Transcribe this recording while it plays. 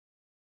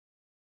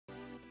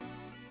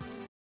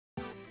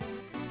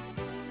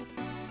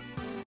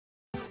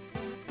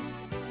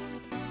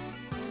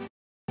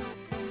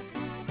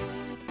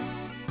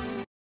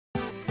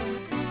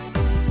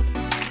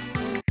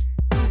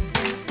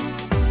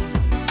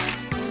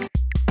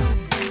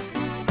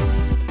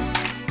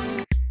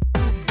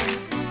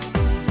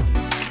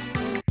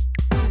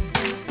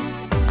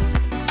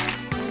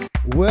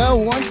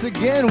Well, once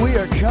again, we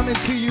are coming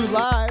to you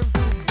live.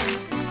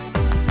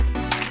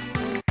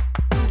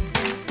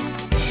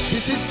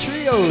 This is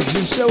Trios,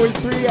 your show with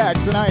 3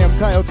 acts, and I am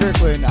Kyle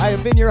Kirkland. I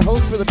have been your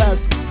host for the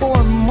past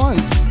 4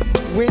 months,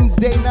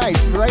 Wednesday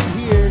nights, right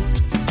here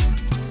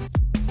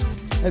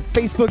at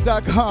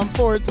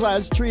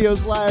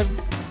facebook.com/Trios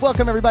Live.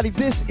 Welcome, everybody.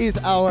 This is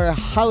our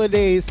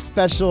holiday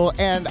special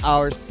and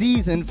our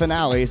season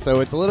finale, so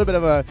it's a little bit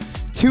of a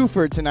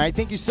twofer tonight.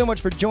 Thank you so much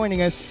for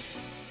joining us.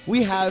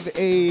 We have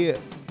a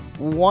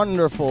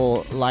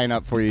wonderful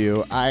lineup for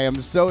you. I am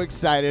so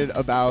excited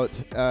about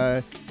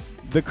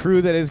the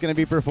crew that is going to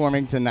be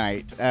performing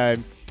tonight.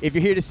 If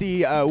you're here to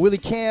see Willie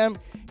Cam,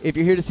 if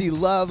you're here to see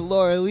Love,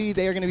 Laura Lee,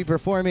 they are going to be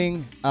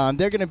performing.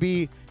 They're going to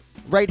be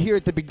right here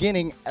at the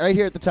beginning, right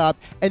here at the top.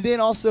 And then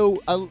also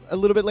a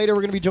little bit later,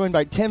 we're going to be joined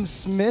by Tim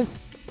Smith,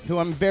 who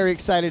I'm very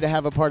excited to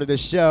have a part of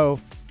this show.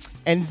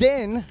 And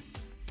then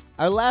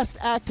our last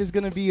act is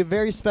going to be a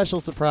very special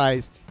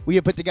surprise. We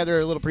have put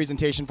together a little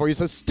presentation for you,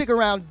 so stick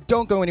around.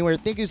 Don't go anywhere.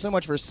 Thank you so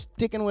much for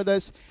sticking with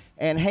us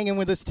and hanging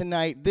with us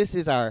tonight. This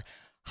is our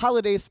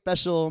holiday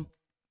special.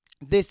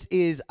 This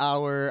is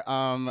our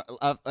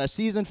a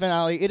season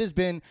finale. It has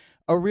been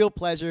a real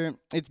pleasure.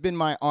 It's been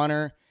my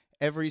honor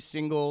every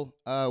single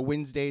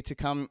Wednesday to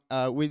come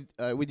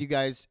with you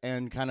guys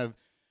and kind of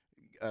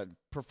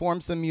perform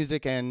some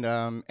music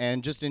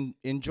and just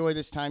enjoy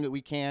this time that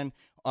we can.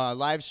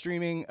 Live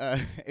streaming,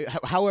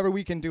 however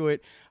we can do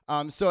it.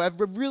 So I've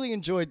really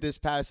enjoyed this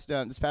past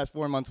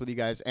 4 months with you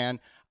guys, and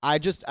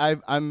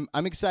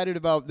I'm excited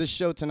about this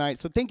show tonight.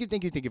 So thank you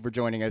for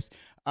joining us.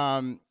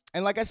 And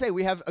like I say,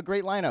 we have a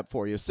great lineup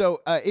for you.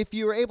 So if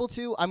you are able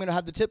to, I'm going to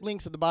have the tip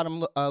links at the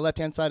bottom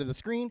left-hand side of the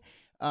screen.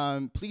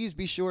 Please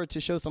be sure to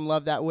show some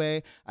love that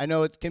way. I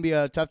know it can be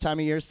a tough time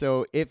of year,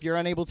 so if you're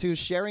unable to,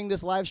 sharing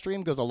this live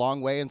stream goes a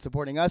long way in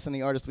supporting us and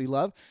the artists we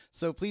love.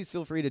 So please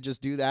feel free to just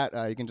do that.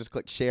 You can just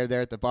click share there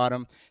at the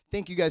bottom.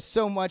 Thank you guys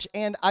so much,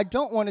 and I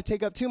don't want to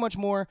take up too much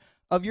more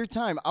of your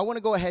time. I want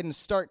to go ahead and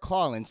start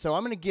calling. So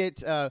I'm going to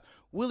get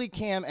Willie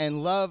Cam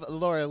and Love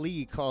Laura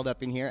Lee called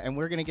up in here, and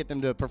we're going to get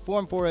them to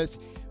perform for us.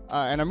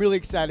 And I'm really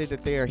excited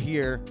that they are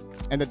here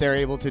and that they're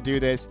able to do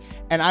this.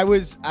 And I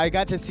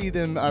got to see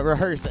them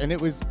rehearse, and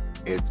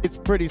it's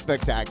pretty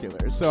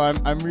spectacular. So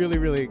I'm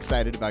really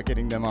excited about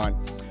getting them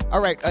on.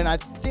 All right, and I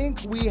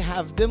think we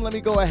have them. Let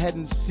me go ahead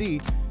and see.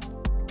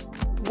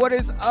 What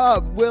is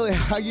up, Willie?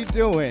 How you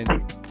doing?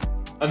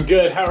 I'm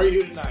good. How are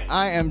you tonight?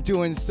 I am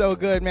doing so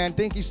good, man.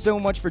 Thank you so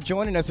much for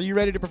joining us. Are you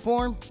ready to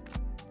perform?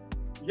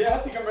 Yeah, I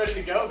think I'm ready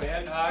to go,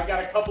 man. I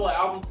got a couple of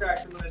album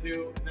tracks I'm going to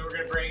do, and then we're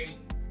going to bring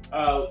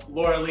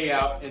Laura Lee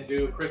out and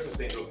do Christmas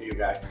Angel for you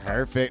guys.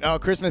 Perfect. Oh,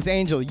 Christmas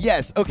Angel.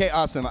 Yes. Okay,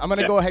 awesome. I'm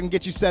going to go ahead and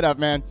get you set up,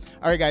 man.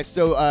 All right, guys.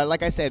 So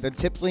like I said, the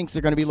tips links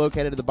are going to be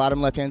located at the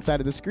bottom left-hand side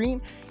of the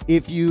screen.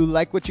 If you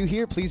like what you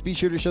hear, please be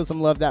sure to show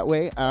some love that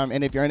way.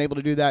 And if you're unable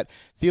to do that,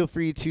 feel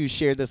free to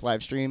share this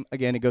live stream.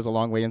 Again, it goes a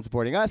long way in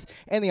supporting us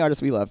and the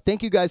artists we love.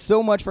 Thank you guys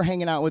so much for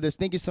hanging out with us.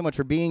 Thank you so much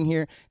for being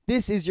here.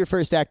 This is your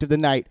first act of the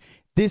night.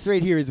 This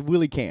right here is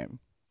Willie Cam.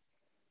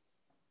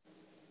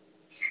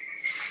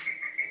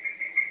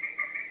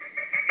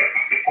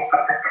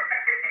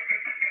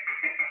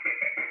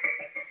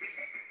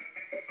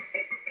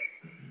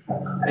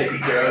 Baby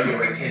girl,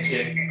 your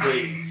attention,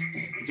 please.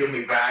 You do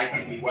me right,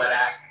 give me what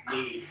I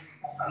need.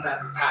 I'm not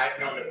the type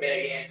known to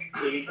begging,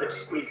 please, but you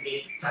squeeze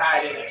me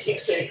tight and I can't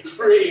shake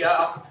free.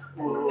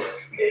 Ooh,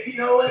 baby, you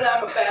know what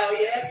I'm about,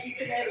 yeah.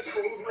 Keep it at a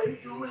smooth way, we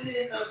do it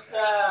in the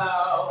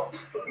South.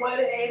 But what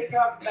they hate to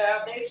talk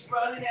about, they just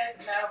running at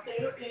the mouth,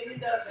 their opinion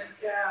doesn't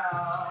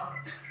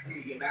count.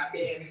 See him out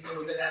there and he's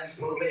smooth and I'm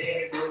just moving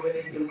and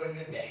grooving and doing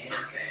the damn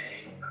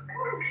thing.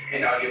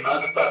 And all you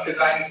motherfuckers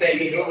like to say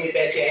you know me,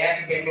 bet your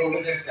ass have been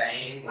moving the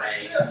same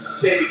way.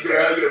 Baby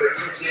girl, your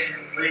attention,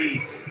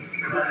 please.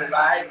 Running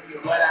life, you're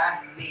what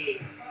I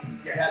need.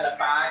 You're hella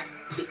fine,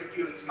 super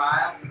cute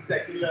smile,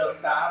 sexy little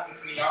style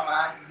puts me on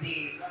my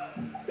knees.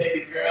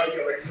 Baby girl,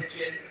 your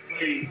attention,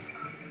 please.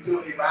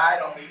 Do me right,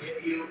 only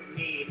if you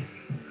need.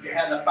 You're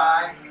hella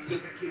fine,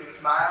 super cute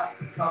smile,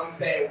 come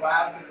stay a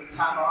while, spend some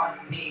time on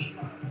me.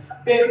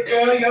 Baby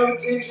girl, your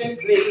attention,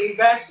 please.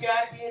 I just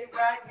gotta get it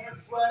right,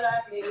 that's what I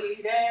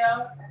need.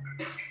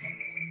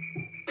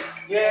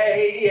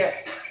 Yeah.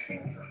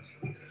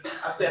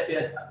 I step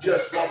in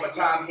just one more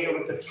time here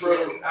with the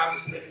truth. I'm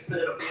the slickest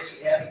little bitch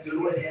you ever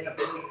do it in a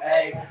booth.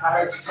 Hey, I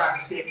heard you trying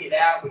to stick it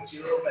out with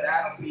you, but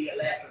I don't see it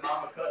lasting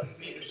long because it's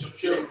me that you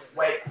choose.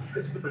 Wait,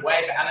 it's with the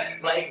way that I let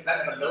it play, cause I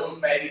never lose,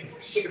 baby.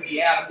 She's kicking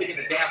me out, I'm digging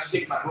it down, she's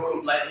digging my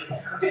groove lately.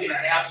 I'm digging her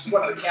out, she's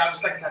one of the couch,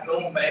 just like a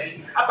typhoon,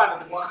 baby. I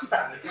found the one, she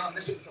found the gun,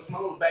 that shit was so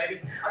smooth, baby.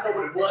 I know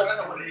what it was, I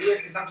know what it is,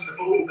 cause I'm just a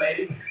fool,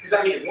 baby. Cause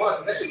I hit it once,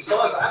 and that shit was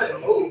fun, so I never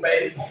move,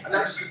 baby. And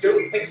I'm just a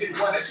dude, thinks you the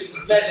one, that shit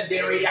was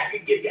legendary. I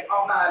could give you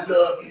all my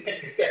love, you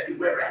think it's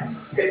February.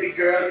 Baby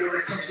girl, your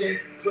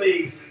attention,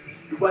 please.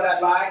 You're what I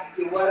like,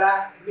 you're what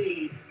I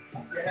need.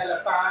 You're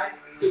hella fine,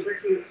 super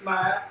cute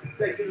smile,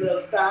 sexy little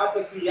style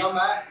puts me on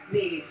my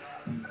knees.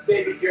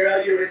 Baby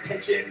girl, your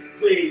attention,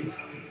 please.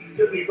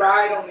 Do me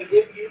right only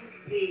if you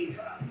need.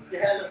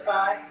 You're hella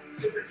fine,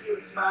 super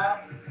cute smile.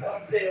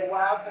 Some say a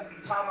while, spend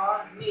some time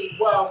on me.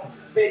 Whoa,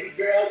 baby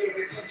girl,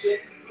 your attention,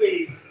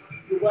 please.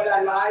 You're what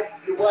I like,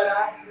 you're what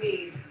I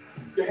need.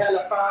 You're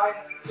hella fine,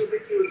 super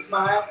cute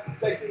smile.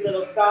 Sexy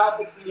little style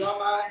puts me on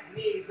my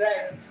knees.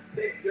 Hey,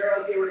 sexy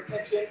girl, give her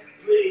attention,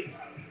 please.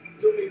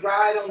 Do me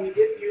right only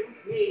if you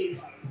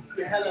need.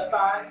 You're hella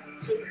fine,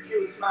 super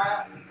cute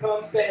smile.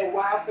 Come stay a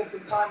while, spend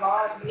some time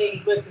on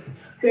me. Listen,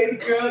 baby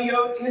girl,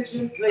 your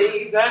attention,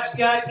 please. I just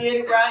gotta get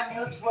it right,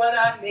 that's what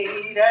I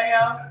need.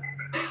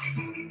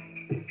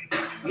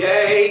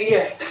 Hey,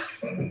 yeah.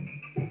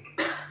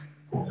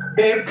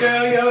 Baby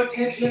girl, your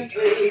attention,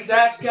 please.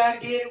 I just gotta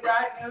get it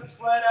right, that's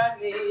what I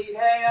need.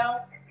 Hey,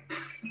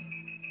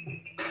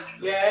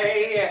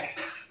 yeah.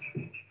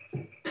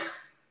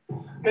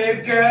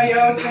 Baby girl,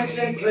 your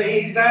attention,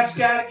 please. I just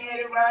gotta get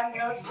it right,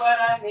 that's what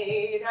I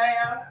need. Hey,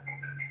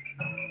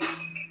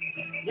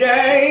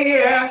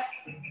 yeah.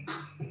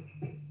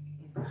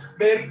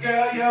 Baby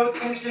girl, your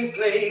attention,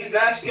 please.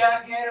 I just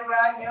gotta get it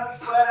right,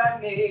 that's what I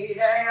need.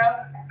 Hey,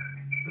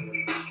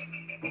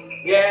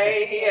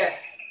 yeah.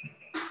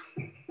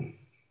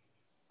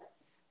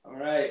 All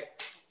right.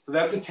 So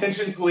that's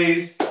Attention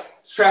Please.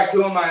 It's track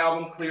 2 on my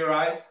album, Clear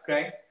Eyes.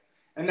 Okay.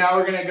 And now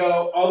we're gonna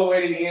go all the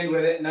way to the end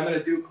with it, and I'm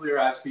gonna do Clear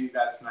Eyes for you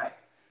guys tonight.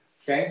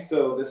 Okay.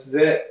 So this is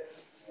it.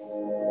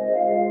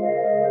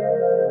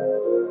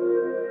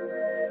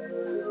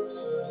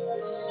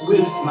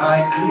 With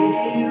my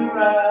clear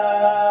eyes,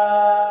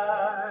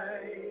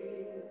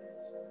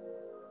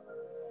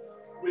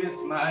 with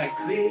my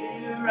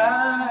clear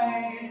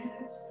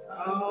eyes,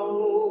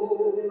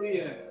 oh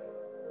yeah,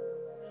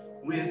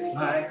 with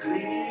my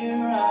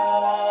clear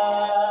eyes,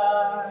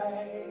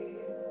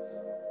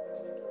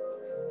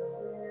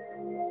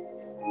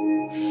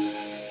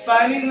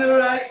 finding the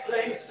right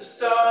place to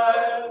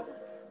start,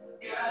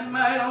 got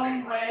my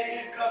own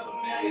way a couple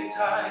million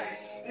times,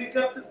 pick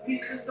up the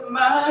pieces of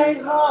my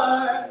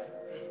heart,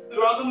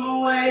 throw them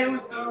away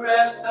with the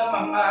rest of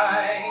my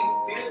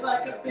mind. Feels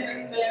like I've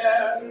been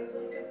there.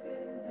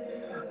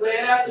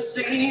 Played out the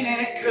scene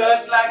and it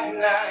cuts like a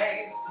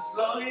knife. So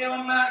slowly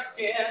on my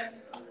skin,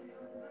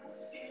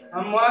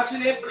 I'm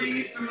watching it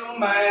bleed through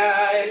my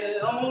eyes.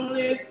 It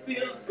only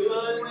feels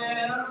good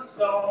when I'm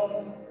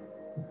stoned.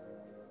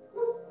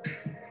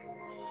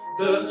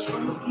 The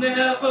truth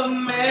never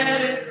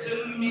mattered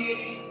to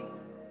me.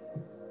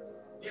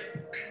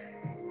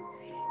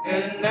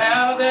 And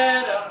now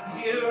that I'm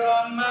here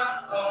on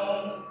my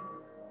own,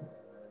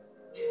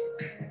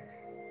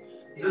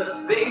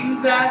 the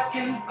things I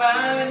can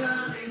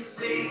finally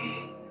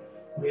see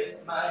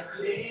with my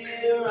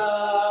clear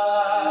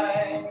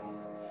eyes.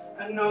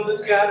 I know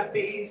there's gotta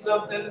be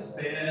something that's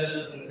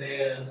better than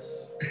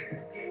this.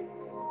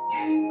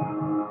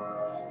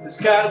 There's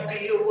gotta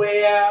be a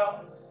way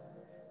out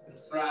that's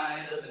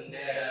brighter than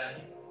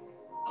that.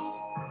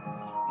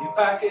 If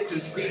I could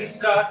just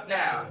restart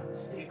now,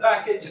 if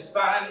I could just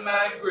find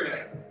my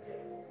grip.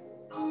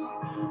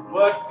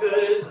 What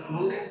good is a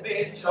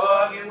moving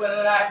target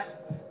when life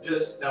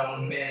just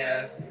don't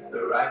miss?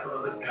 The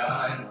rifle, the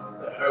gun,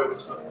 the hurt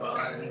was for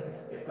fun.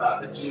 You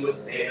thought that you were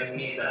saving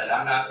me, but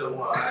I'm not the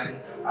one.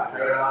 I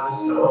heard all the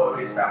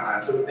stories, found my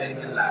truth in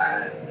your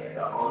lies.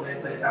 The only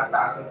place I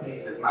found some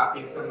peace is my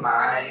peace of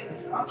mind.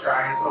 I'm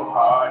trying so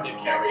hard to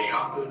carry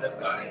on through the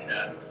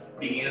thunder.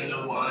 Being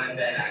the one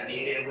that I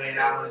needed when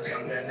I was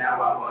younger.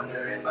 Now I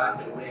wonder if I'm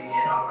doing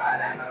it alright.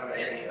 Am I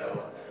ready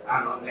though?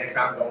 I know next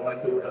I'm going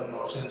through the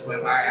motions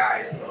with my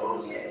eyes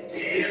closed.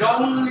 It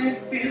only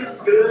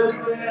feels good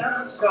when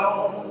I'm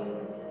stoned.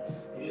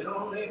 It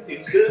only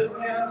feels good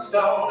when I'm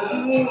stoned.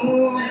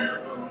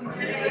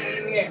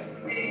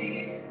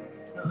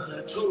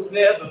 The truth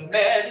never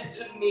mattered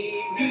to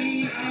me.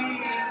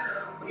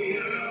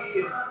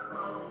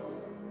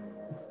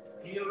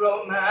 Here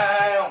on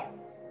my own.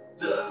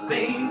 The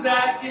things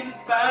I can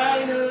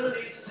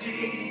finally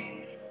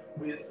see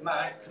with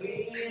my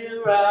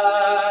clear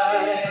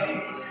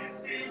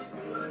eyes.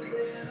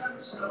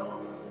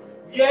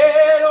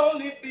 Yeah, it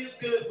only feels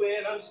good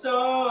when I'm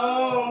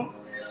stoned.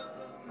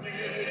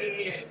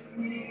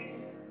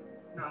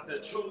 Now the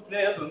truth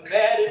never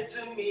mattered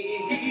to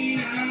me.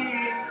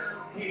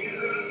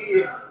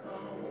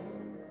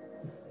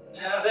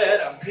 Now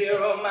that I'm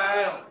here on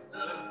my own,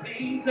 the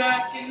things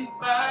I can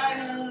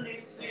finally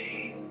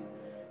see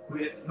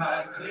with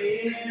my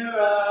clear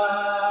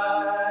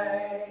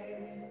eyes.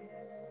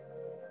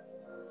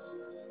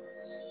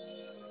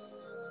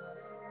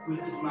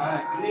 With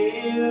my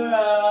clear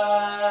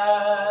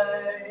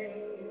eyes.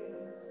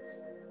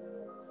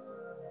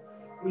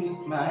 With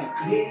my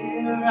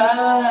clear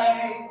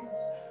eyes.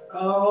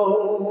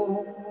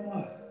 Oh.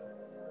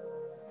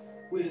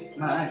 With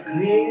my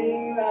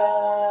clear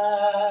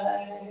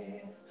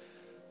eyes.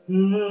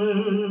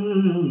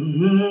 Mm-hmm.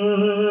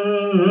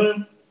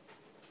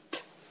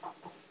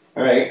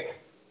 All right.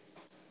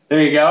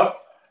 There you go.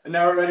 And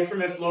now we're ready for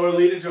Miss Laura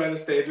Lee to join the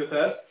stage with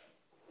us.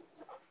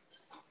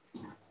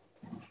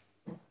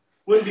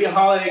 Wouldn't be a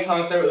holiday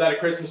concert without a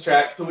Christmas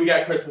track, so we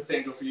got Christmas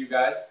Angel for you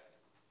guys.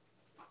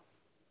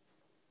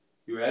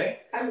 You ready?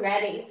 I'm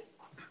ready.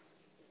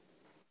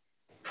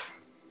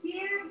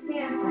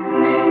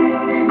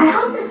 Santa, I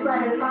hope this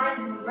letter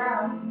finds you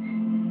well.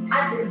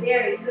 I've been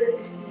very good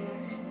this year.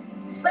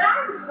 But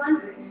I was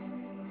wondering,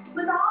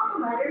 with all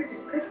the letters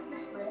and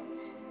Christmas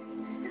lists,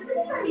 does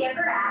anybody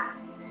ever ask,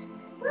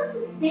 what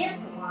does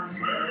Santa want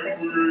for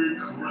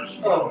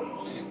Christmas?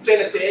 Oh,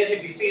 Santa said,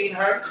 have you seen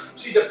her?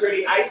 She's a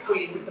pretty ice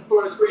queen with the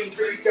forest green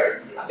tree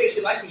skirt. I think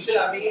she likes me, should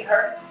I meet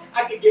her?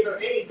 I could give her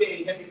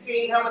anything. Have you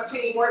seen how my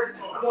team works?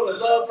 I'm gonna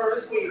love her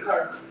and squeeze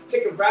her.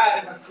 Take a ride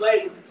in my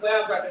sleigh with the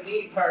clouds right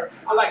beneath her.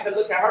 I like to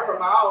look at her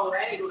from all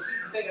angles.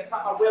 She's the thing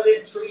atop my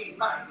well-lit tree,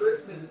 my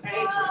Christmas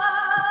angel.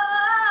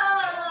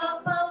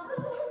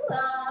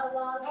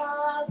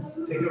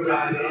 Take a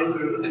ride in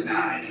through the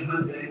night, and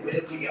my day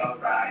will be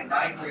alright.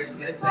 My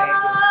Christmas angel.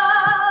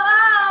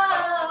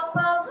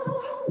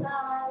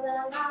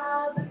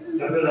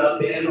 Snuggle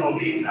up and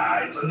hold me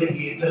tight from the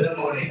heat to the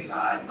morning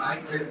light. My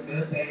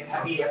Christmas ain't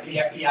happy, happy,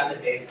 happy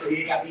holidays. So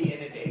you got me in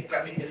the days,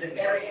 got me feeling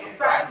merry and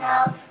bright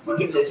now. We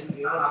can let you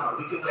feel mama,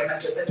 we can wear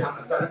matching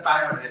pajamas, start a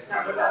fire and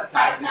snuggle up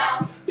tight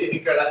now. Baby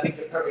girl, I think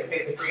you're perfect,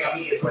 fancy free on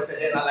me is worth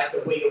it, and I like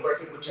the way you're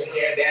working with your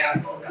hair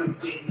down. I'm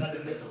sitting under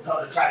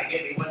mistletoe to try to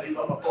get me one thing,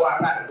 but before I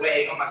ride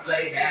away on my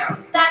sleigh now.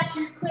 That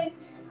you quit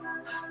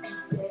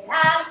and stay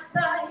out of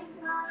sight,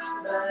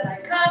 but I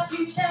caught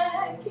you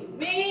checking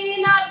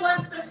me not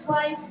once but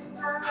twice.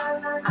 I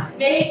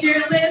made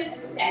your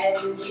list and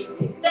you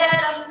think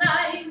that I'm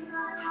nice.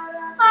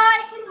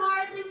 I can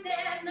hardly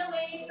stand the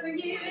wait for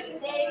you to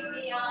take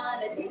me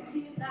on a date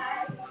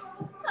tonight.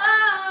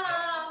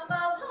 Ah,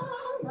 la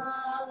la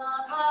la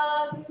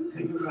la.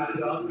 Take a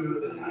ride all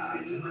through the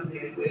night, and my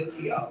day will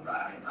be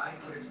alright. My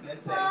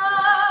Christmas angel.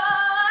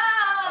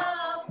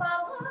 Ah, la la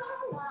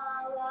la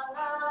la.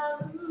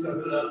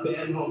 Snuggle up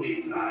and hold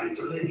me tight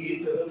from the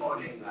heat to the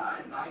morning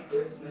light. My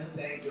Christmas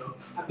angel.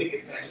 I think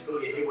it's magical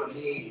you're here with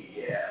me,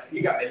 yeah.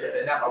 You got me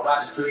living out my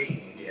wildest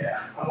dream, yeah.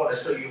 I want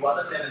to show you all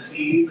the Santa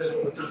seeds. Let's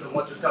go through some,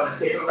 want you come and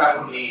take a ride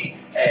with me.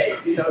 Hey,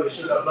 you know your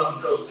sugar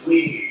plum so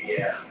sweet,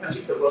 yeah. My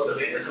cheeks are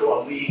rosy and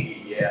so are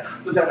we, yeah.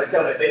 So tell me,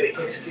 baby,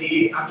 can't you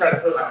see? I'm trying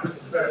to put my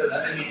Christmas present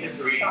underneath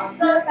the tree. Thoughts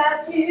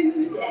about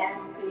you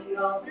dancing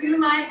all through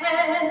my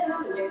head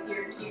with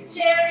your cute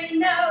cherry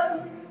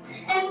nose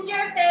and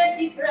your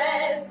fancy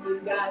threads. You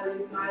got me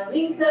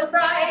smiling so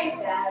bright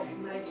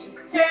and my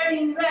cheeks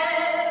turning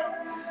red.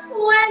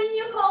 When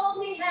you hold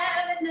me,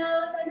 heaven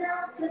knows I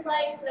melt just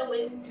like the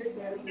winter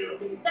snow. You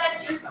think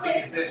that you're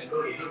quick,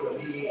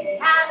 stay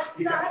out of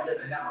sight, but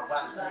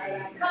I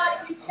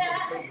caught you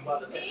chatting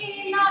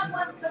me not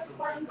once but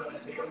twice.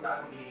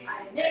 I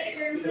made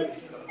your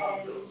list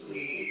and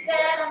you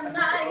said I'm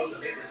nice.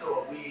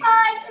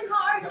 I can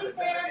hardly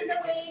stand the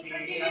wait for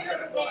you to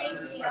take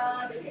me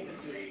on a date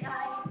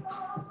tonight.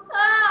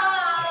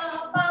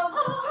 Ah, la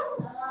la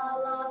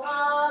la la.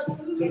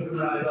 Take a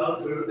ride all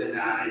through the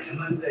night, and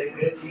my day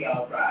will be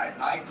alright.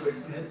 My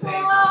Christmas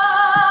angel.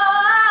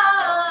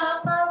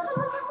 Ah, la la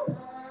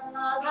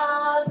la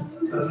la.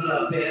 Snuggle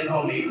up and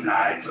hold me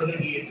tight from the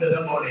heat to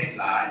the morning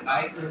light.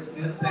 My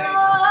Christmas angel.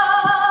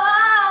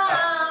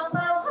 Ah,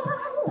 la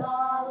la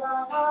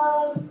la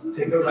la.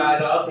 Take a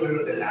ride all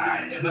through the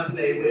night, and my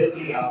sleigh will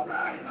be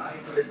alright. My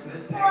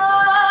Christmas angel.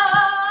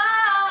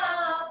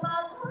 Ah, la la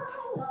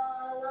la la.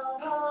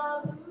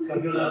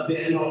 Snuggle up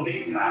and hold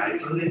me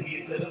tight from the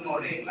heat to the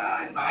morning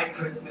light. My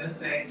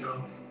Christmas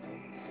angel.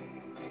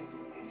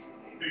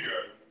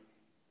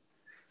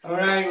 All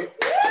right.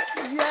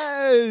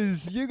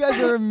 Yes, you guys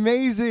are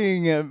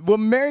amazing. Well,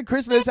 Merry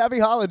Christmas, Happy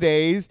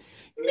Holidays.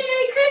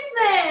 Merry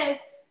Christmas.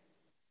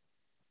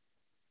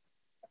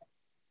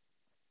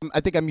 I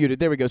think I'm muted.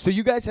 There we go. So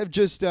you guys have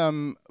just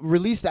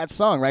released that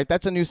song, right?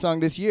 That's a new song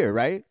this year,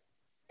 right?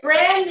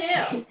 Brand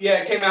new.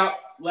 Yeah, it came out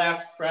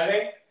last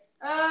Friday.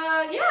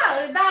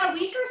 Yeah, about a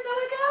week or so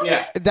ago.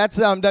 Yeah.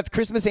 That's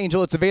Christmas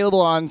Angel. It's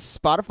available on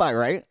Spotify,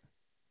 right?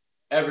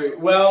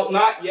 Well,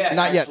 not yet.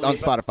 Not yet on but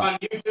Spotify. On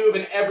YouTube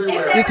and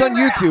everywhere. It's It's on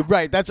everywhere YouTube,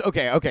 right? That's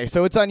okay. Okay,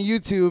 so it's on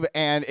YouTube,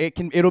 and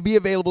it'll be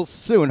available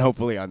soon,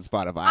 hopefully, on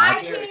Spotify.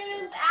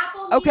 iTunes,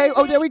 Apple Okay, Music,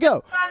 oh, there we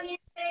go. Amazon Music,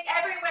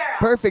 everywhere else.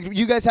 Perfect.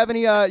 You guys have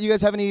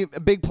any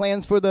big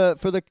plans for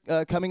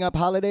the coming up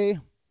holiday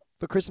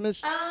for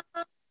Christmas?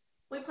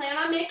 We plan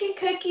on making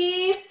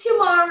cookies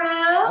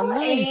tomorrow. Oh,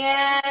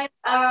 nice.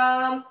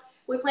 And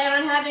we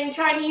plan on having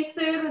Chinese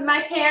food with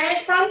my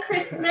parents on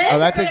Christmas. Oh,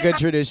 that's a We're good gonna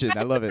tradition.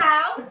 I love it.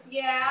 house,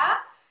 yeah.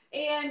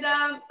 And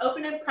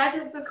opening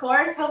presents, of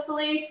course.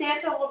 Hopefully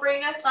Santa will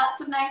bring us lots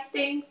of nice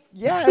things.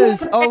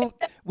 Yes. Oh,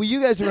 well,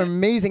 you guys are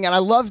amazing, and I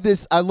love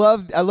this. I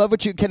love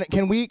what you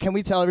can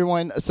we tell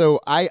everyone? So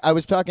I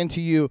was talking to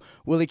you,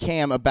 Willie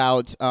Cam,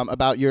 about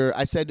your.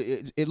 I said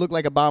it looked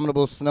like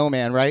Abominable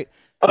Snowman, right?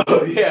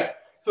 Oh yeah.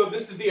 So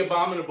this is the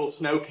Abominable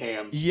Snow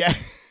Cam. Yeah.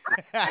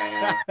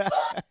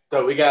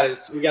 So we got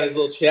his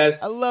little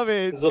chest. I love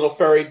it. His little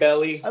furry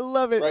belly. I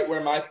love it. Right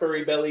where my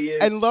furry belly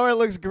is. And Laura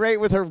looks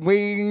great with her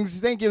wings.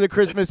 Thank you, the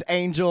Christmas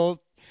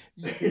angel.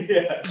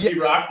 Yeah, she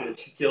rocked it.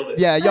 She killed it.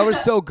 Yeah, y'all were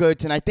so good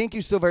tonight. Thank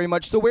you so very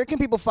much. So where can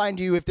people find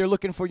you if they're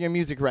looking for your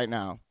music right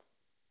now?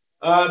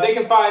 They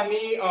can find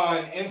me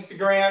on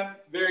Instagram.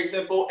 Very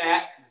simple,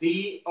 at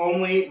the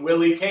only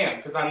Willie Cam,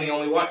 because I'm the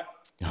only one.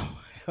 Oh,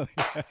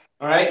 yeah.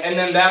 All right, and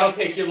then that'll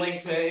take your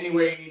link to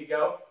anywhere you need to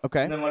go.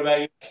 Okay. And then what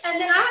about you?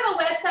 And then I have a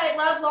website,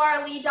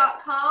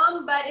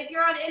 lovelaralee.com, but if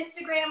you're on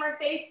Instagram or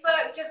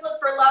Facebook, just look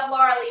for Love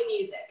Laura Lee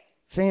Music.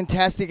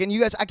 Fantastic. And you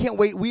guys, I can't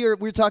wait. We're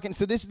talking,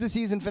 so this is the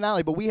season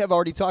finale, but we have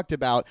already talked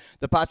about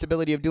the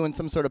possibility of doing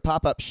some sort of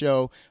pop-up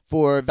show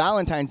for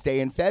Valentine's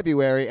Day in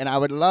February, and I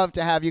would love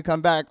to have you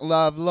come back,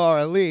 Love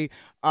Laura Lee.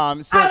 So I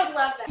would love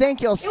that.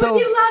 Thank y'all so.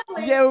 It would be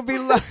lovely. Yeah, it would be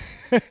lovely.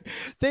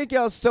 Thank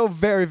y'all so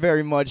very,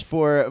 very much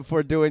for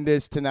doing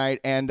this tonight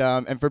and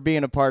for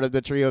being a part of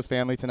the Trios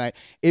family tonight.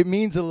 It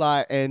means a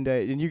lot, and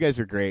you guys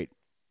are great.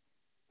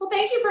 Well,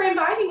 thank you for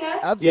inviting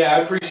us. Yeah, I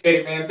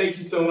appreciate it, man. Thank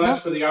you so much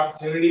for the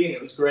opportunity, and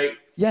it was great.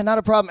 Yeah, not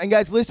a problem. And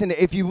guys, listen,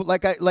 if you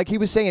like he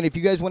was saying, if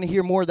you guys want to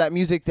hear more of that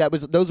music,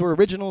 those were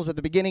originals at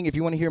the beginning. If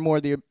you want to hear more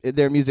of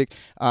their music,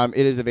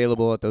 it is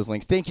available at those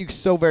links. Thank you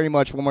so very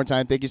much. One more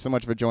time, thank you so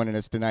much for joining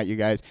us tonight, you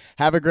guys.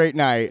 Have a great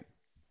night.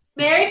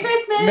 Merry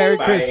Christmas. Merry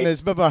Bye.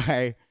 Christmas.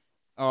 Bye-bye.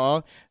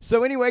 Aw.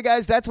 So anyway,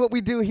 guys, that's what we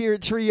do here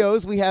at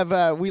Trios. We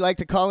have we like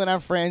to call in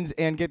our friends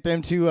and get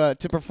them to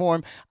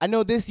perform. I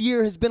know this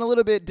year has been a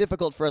little bit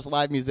difficult for us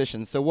live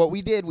musicians. So what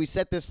we did, we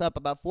set this up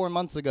about 4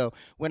 months ago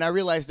when I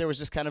realized there was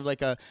just kind of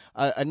like a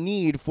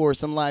need for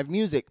some live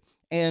music.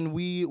 And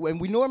we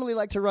normally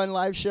like to run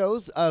live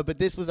shows, but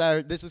this was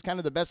kind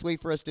of the best way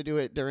for us to do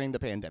it during the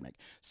pandemic.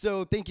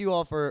 So thank you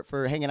all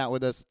for hanging out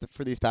with us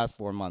for these past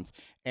 4 months.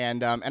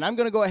 And I'm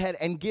going to go ahead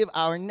and give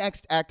our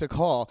next act a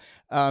call.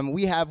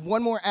 We have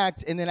one more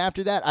act, and then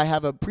after that, I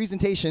have a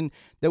presentation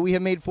that we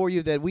have made for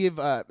you that we have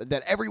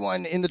that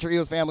everyone in the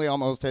Trios family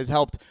almost has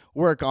helped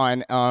work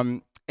on.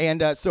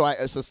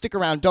 So stick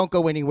around, don't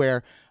go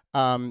anywhere.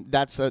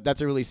 That's a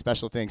really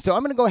special thing. So I'm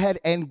going to go ahead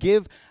and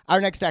give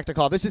our next act a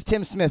call. This is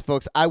Tim Smith,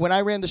 folks. When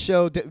I ran the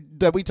show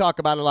that we talk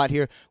about a lot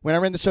here, when I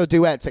ran the show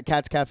Duets at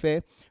Cat's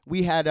Cafe,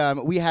 we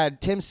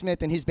had Tim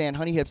Smith and his band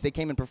Honey Hips. They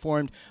came and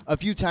performed a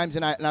few times,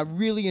 and I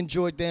really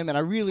enjoyed them, and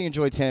I really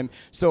enjoyed Tim.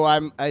 So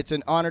it's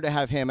an honor to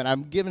have him, and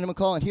I'm giving him a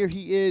call, and here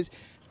he is.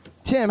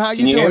 Tim, how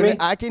you doing? Hear me?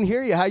 I can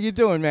hear you. How you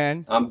doing,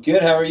 man? I'm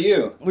good. How are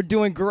you? We're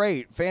doing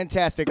great.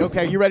 Fantastic.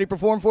 Okay, you ready to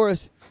perform for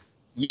us?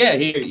 Yeah,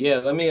 here. Yeah,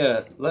 let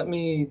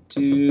me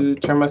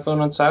turn my phone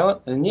on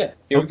silent, and yeah,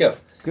 here we go.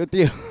 Good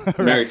deal.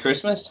 Merry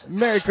Christmas.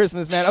 Merry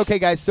Christmas, man. Okay,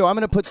 guys, so I'm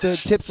going to put the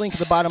tips link at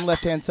the bottom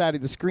left-hand side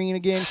of the screen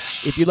again.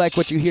 If you like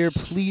what you hear,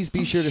 please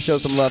be sure to show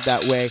some love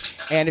that way.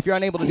 And if you're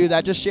unable to do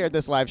that, just share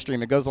this live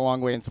stream. It goes a long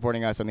way in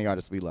supporting us and the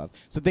artists we love.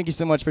 So thank you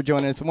so much for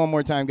joining us. One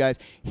more time, guys.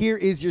 Here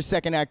is your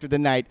second act of the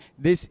night.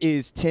 This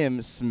is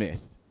Tim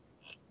Smith.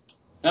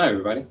 Hi,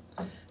 everybody.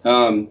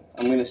 I'm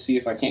going to see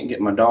if I can't get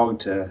my dog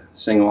to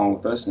sing along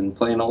with us and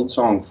play an old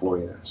song for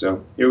you.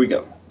 So here we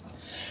go.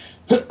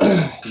 You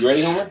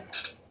ready, Homer?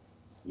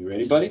 You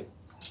ready, buddy?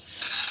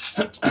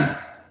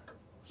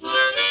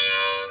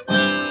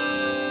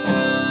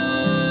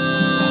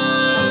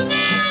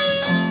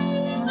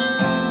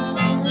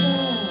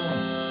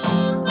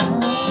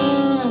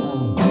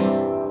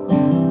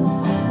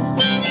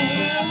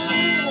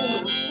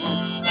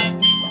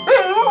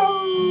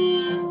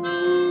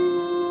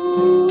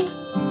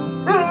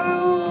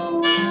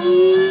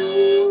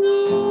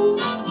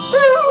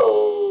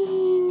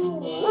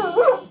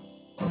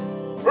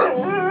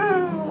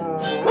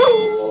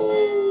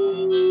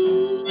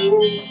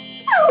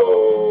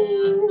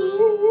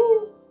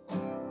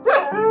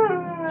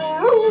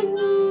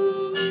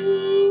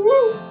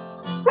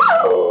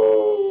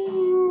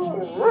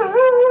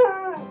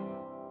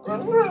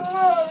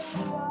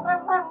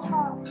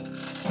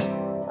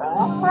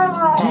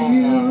 Do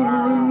you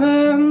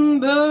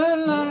remember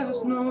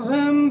last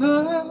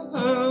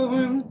November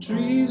when the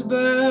trees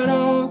bared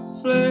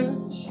off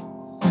flesh?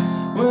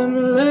 When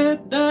we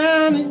laid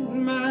down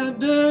in my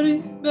dirty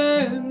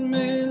bed and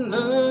made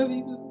love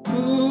you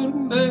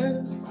couldn't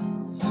bear.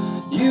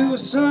 You were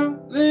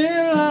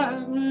something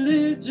like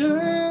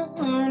religion,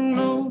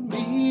 no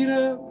beat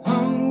up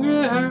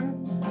hungry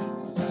hound.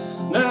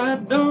 Now I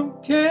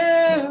don't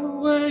care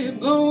where you're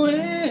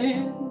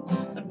going,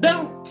 I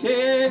don't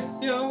care if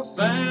you're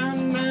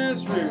found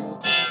as real.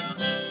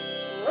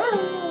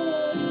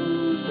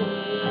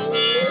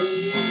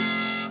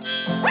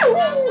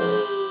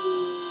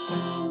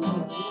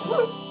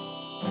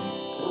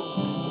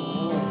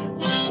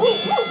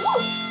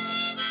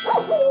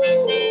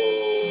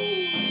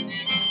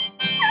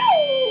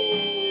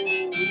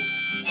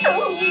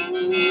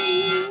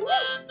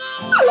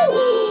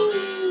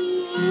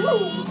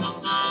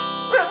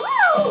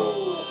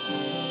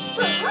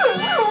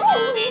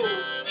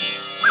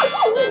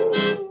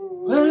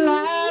 Well,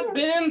 I'd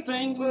been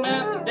thinking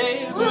about the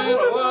days when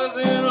I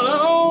wasn't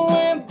alone,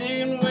 when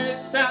didn't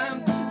waste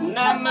time.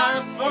 Now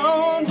my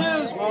phone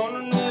just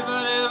wanna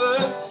never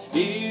ever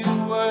hear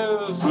a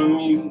word from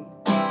you.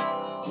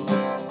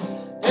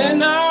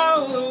 And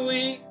all the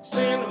weeks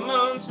and the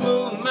months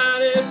move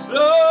mighty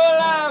slow,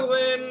 like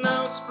waiting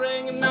on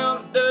spring and all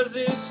it does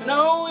is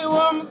snow. You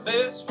were my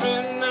best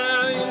friend,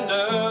 now you're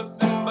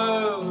nothing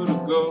but a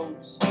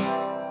ghost.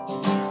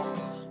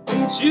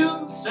 And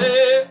you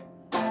said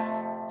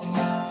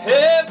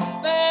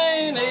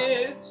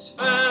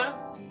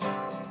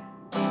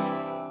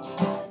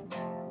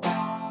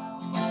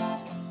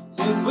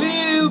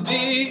we'll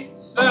be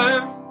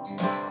fine.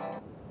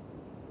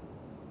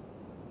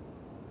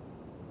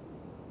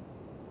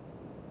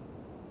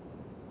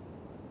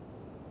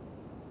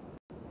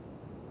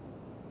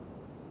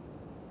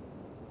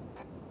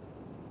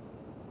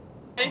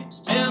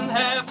 Still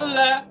half a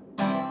lie.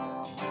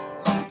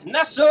 And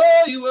I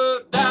saw you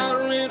a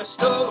dollar in a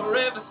store.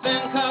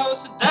 Everything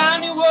cost a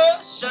dime. You were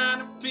a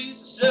shiny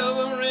piece of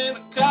silver in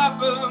a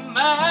copper mine.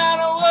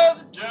 I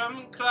was a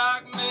German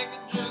clockmaker,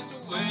 just a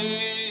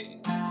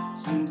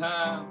wasting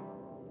time.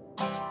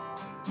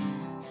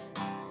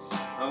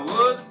 I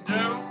was a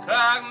German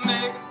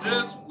clockmaker,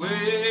 just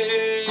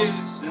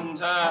wasting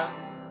time.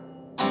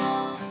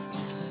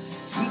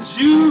 And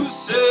you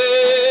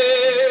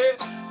said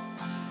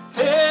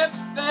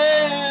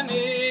everything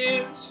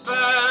is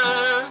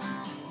fine.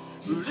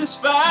 Well, it's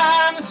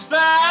fine, it's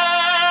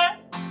fine.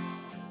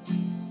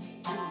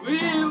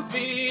 We'll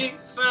be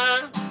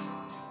fine.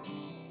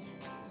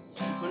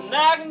 When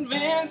I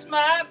convince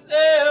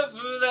myself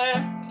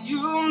that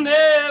you'll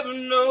never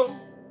know.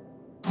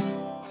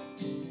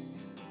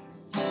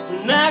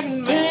 When I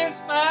convince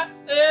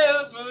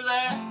myself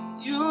that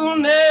you'll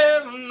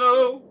never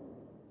know.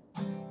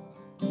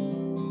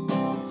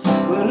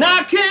 When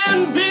I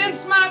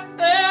convince myself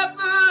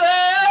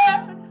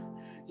that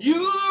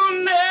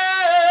you'll never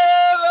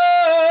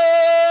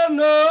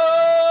know.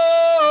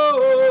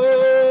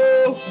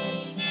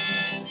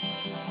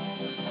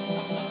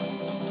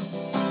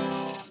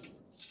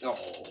 Oh,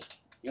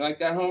 you like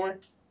that, Homer?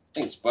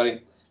 Thanks,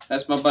 buddy.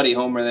 That's my buddy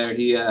Homer there.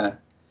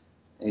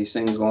 He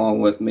sings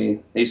along with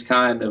me. He's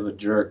kind of a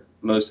jerk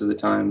most of the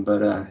time,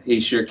 but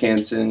he sure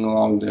can sing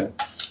along to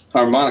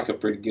harmonica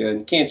pretty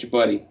good. Can't you,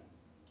 buddy?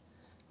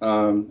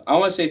 I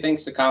want to say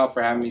thanks to Kyle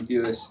for having me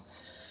do this.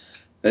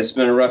 It's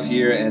been a rough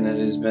year, and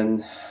it's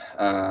been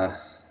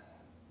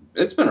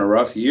a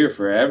rough year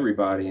for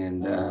everybody,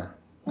 and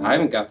I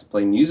haven't got to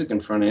play music in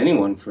front of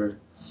anyone for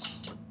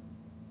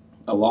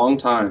a long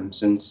time,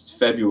 since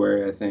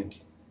February, I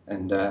think,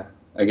 and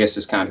I guess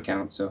this kind of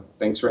counts. So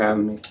thanks for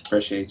having me.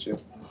 Appreciate you.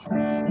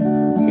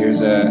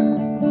 Here's a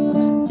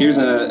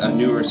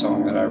newer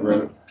song that I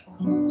wrote,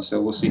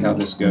 so we'll see how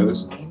this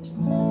goes.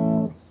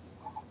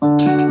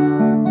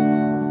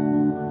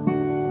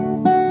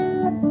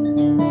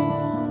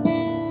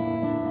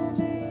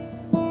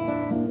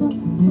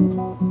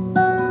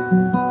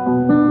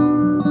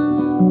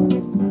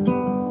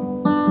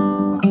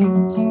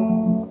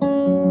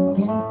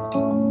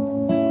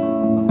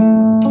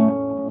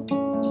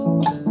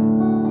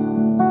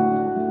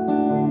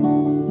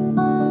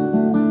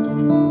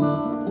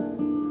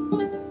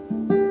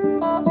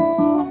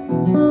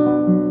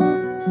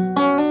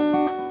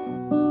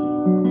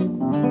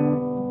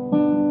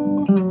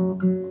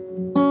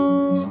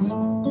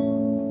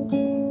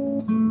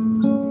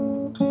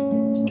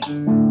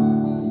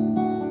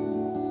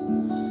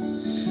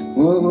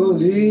 What will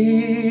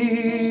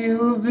be,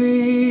 will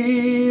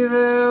be.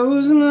 There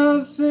was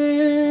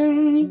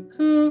nothing you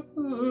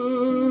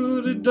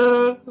could have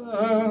done.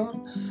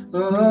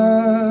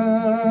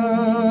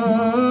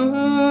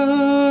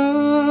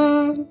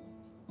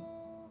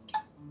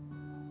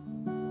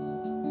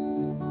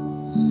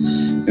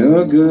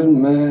 You're a good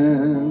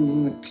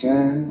man, I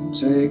can't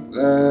take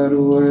that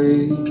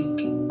away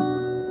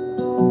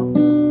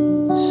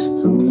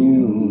from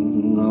you,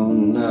 no,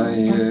 not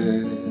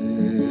yet.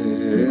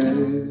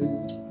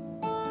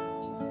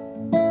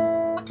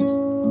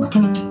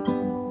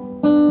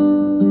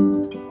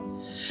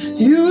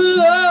 You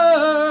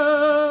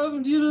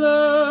love,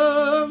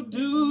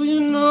 do you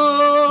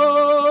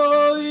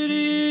know it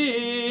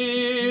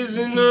is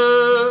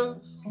enough?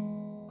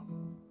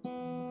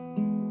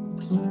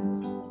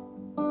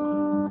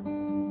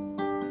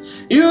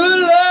 You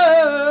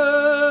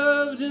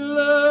love,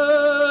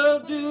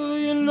 do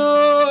you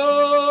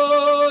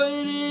know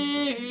it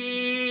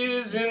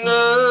is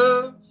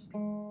enough?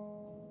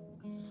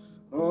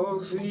 Oh,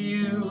 for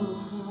you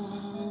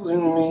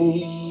and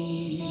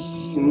me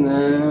and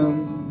them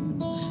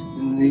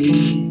and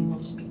these.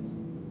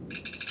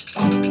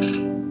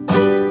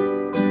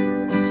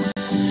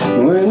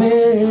 When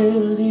it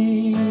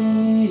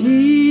leaves,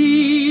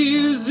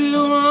 it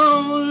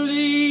won't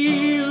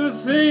leave a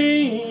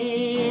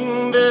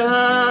thing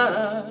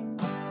behind.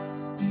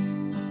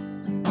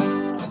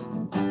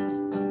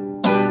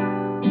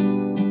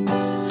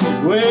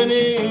 When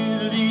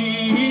it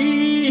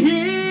leaves,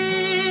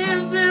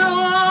 it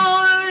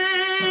won't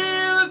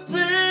leave a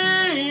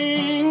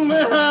thing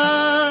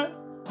behind.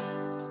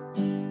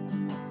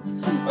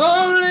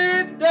 Only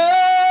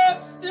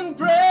dust and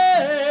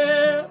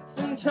breath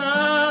and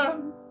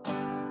time.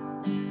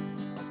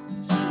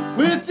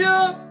 With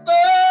your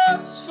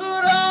first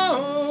foot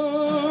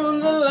on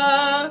the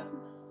line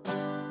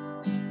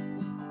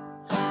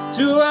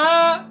to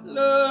our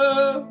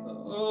love.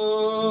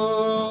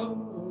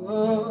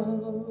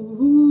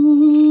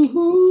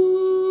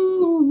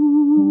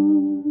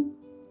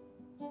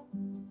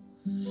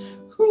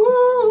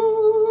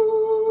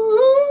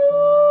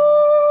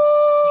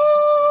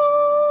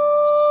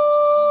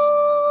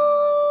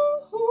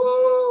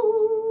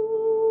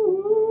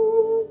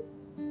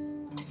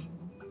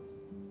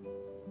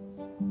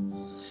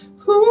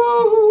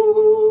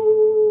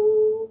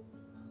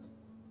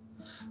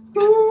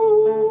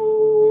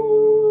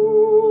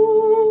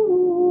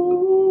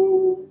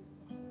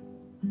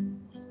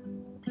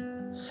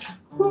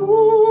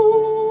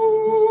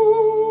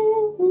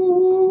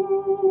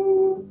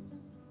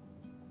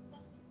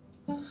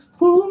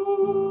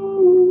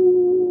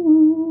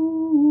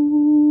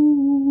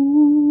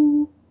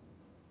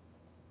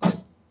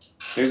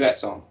 There's that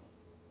song.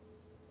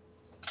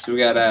 So we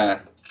got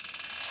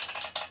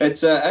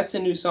that's a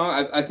new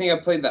song. I think I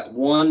played that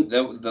one.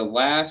 The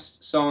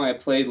last song I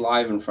played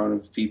live in front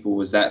of people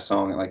was that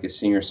song at like a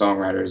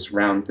singer-songwriters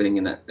round thing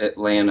in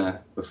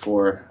Atlanta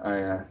before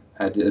I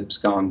had to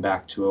abscond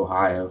back to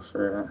Ohio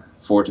for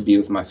to be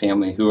with my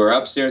family, who are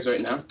upstairs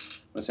right now. I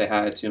want to say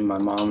hi to my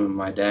mom and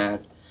my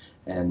dad,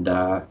 and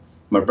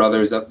my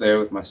brother is up there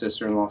with my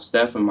sister-in-law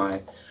Steph, and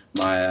my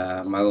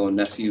little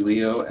nephew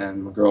Leo,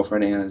 and my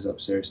girlfriend Anna is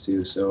upstairs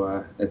too.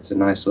 So it's a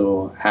nice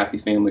little happy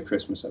family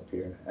Christmas up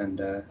here.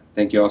 And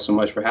thank you all so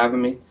much for having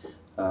me.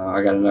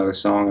 I got another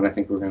song, and I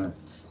think we're gonna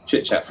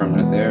chit chat for a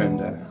minute there.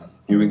 And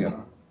here we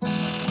go.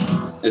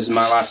 This is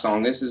my last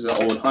song. This is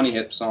an old Honey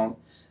Hip song.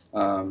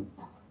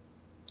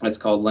 It's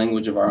called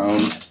 "Language of Our Own."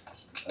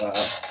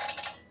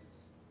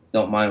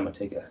 Don't mind, I'm gonna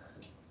take a.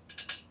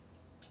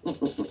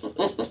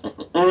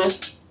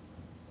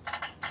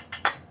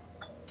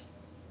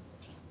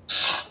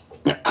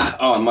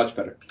 Oh, much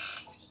better.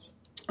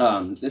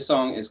 This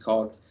song is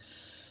called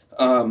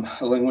A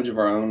Language of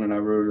Our Own, and I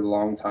wrote it a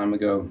long time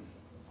ago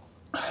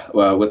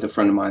with a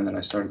friend of mine that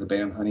I started the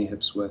band Honey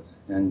Hips with.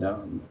 And,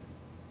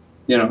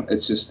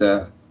 it's just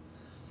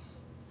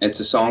it's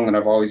a song that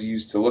I've always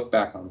used to look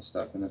back on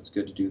stuff, and it's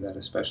good to do that,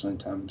 especially in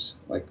times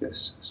like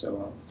this.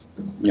 So,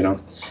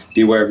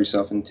 be aware of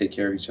yourself and take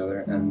care of each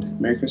other,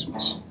 and Merry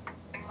Christmas.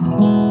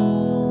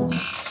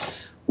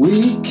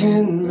 We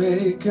can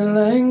make a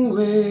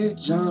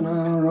language on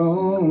our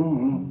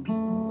own,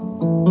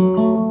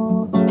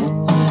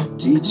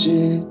 teach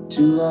it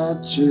to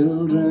our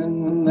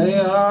children when they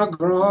are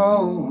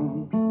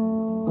grown.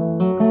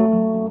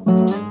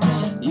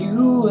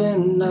 You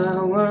and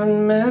I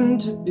weren't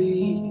meant to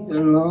be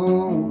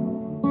alone.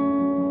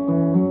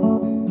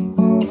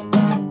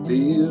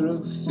 Fear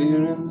and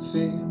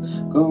fear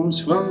comes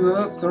from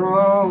the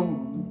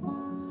throne.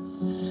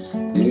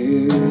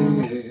 Yeah.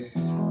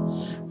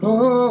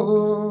 Oh,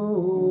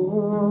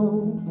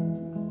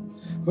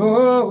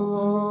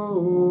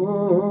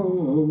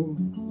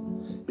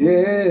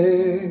 yeah.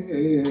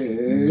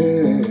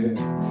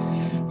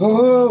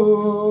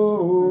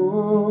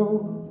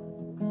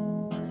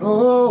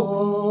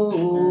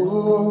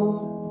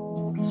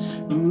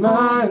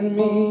 Remind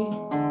me.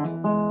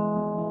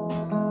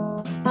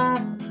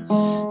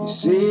 You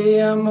see,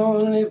 I'm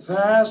only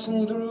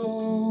passing through.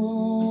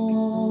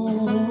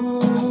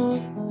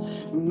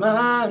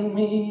 Remind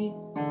me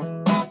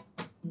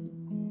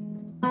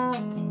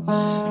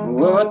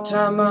what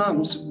time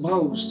I'm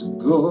supposed to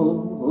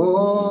go.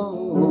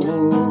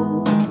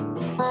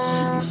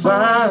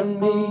 Find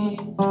me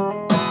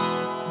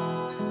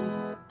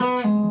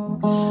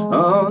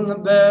on the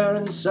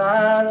barren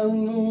side of the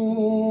moon.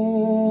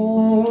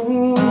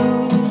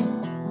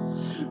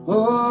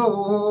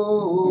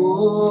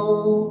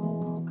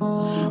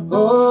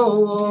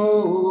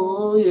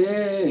 Oh,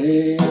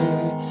 yeah,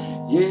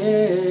 yeah.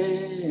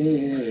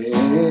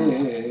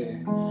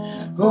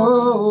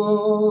 Oh,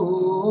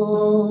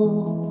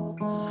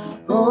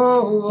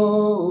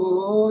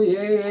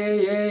 yeah,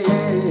 yeah, yeah.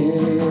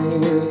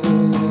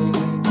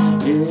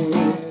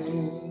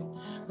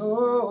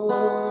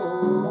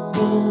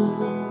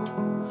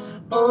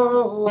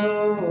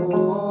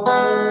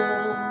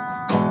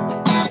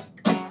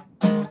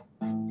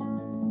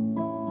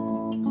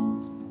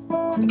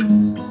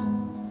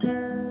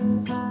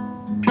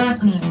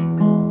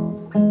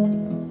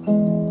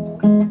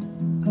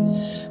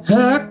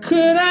 How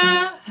could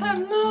I have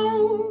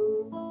known?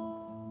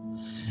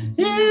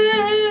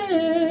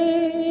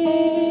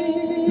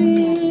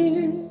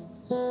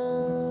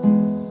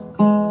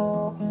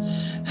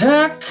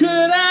 How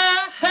could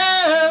I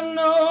have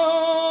known?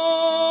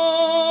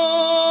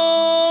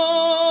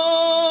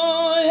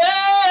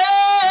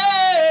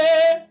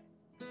 Yeah.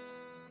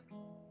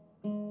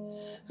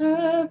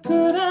 How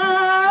could I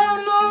have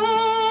known?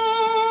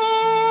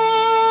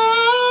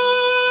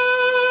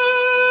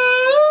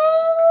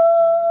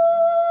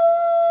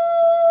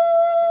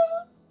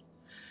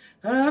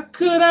 How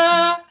could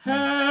I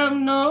have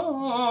known?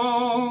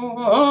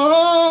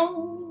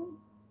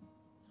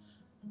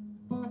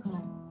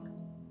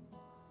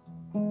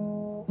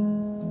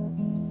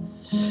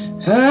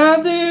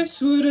 How this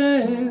would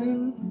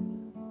end,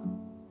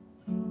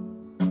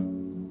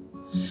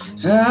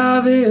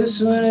 how this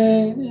would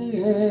end,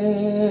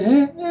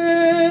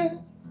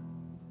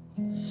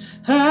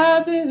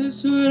 how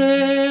this would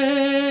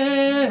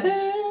end,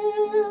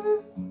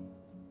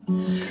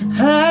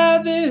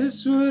 how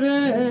this would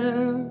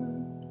end.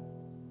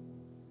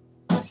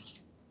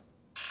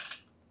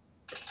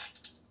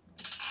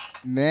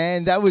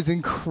 Man, that was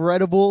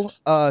incredible.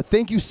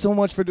 Thank you so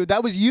much for doing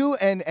that. Was you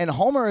and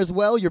Homer as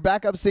well, your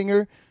backup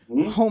singer.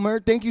 Homer,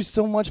 thank you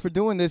so much for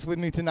doing this with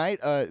me tonight.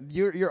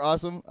 You're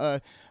awesome.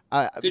 Good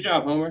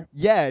job, Homer.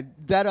 Yeah,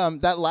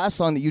 that last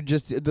song that you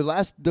just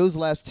those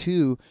last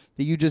two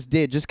that you just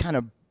did just kind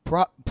of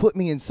put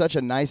me in such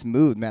a nice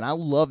mood, man. I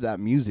love that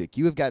music.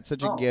 You have got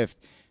such a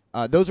gift.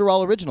 Those are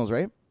all originals,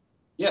 right?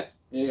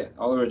 Yeah,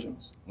 all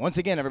originals. Once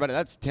again, everybody,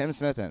 that's Tim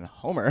Smith and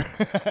Homer.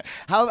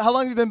 How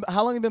long have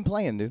you been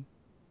playing, dude?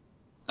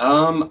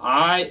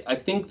 I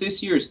think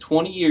this year is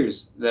 20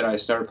 years that I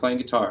started playing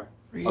guitar.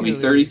 Really? I'll be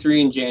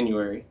 33 in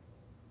January.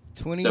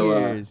 20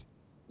 years.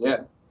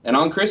 Yeah. And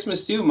on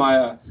Christmas too,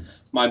 my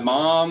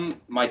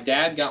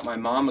dad got my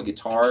mom a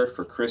guitar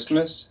for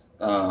Christmas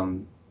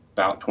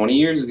about 20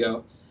 years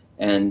ago,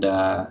 and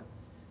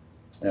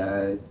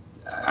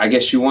I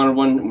guess she wanted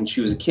one when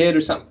she was a kid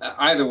or something.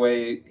 Either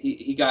way,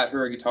 he got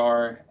her a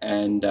guitar,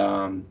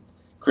 and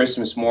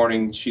Christmas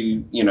morning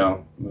she,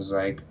 was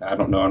like, I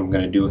don't know what I'm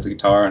going to do with the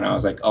guitar, and I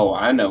was like, oh,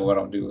 I know what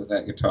I'll do with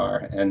that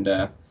guitar, and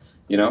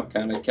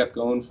kind of kept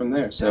going from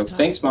there. So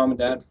thanks, awesome. Mom and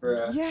Dad,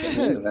 for getting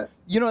into that.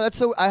 That's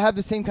so. I have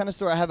the same kind of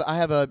story. I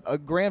have a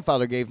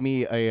grandfather gave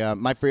me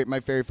my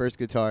very first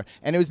guitar,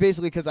 and it was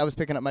basically because I was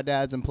picking up my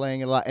dad's and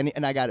playing it a lot,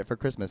 and I got it for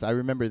Christmas. I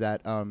remember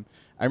that.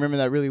 I remember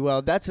that really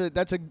well. That's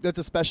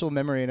a special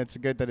memory, and it's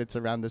good that it's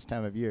around this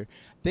time of year.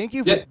 Thank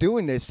you for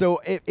doing this.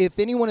 So if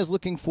anyone is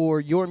looking for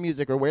your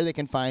music or where they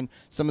can find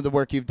some of the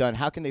work you've done,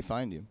 how can they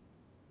find you?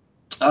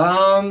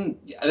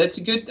 That's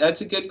a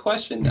good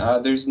question.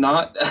 There's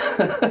not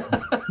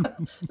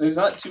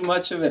too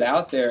much of it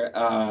out there.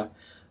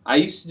 I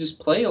used to just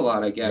play a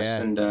lot, I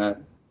guess, and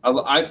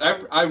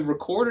I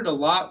recorded a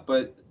lot,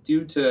 but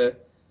due to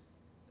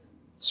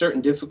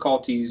certain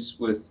difficulties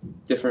with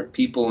different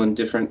people and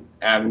different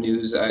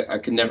avenues, I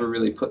could never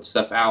really put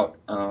stuff out,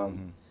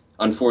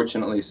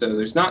 unfortunately. So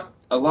there's not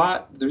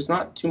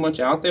too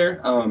much out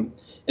there.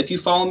 If you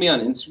follow me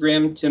on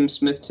Instagram, Tim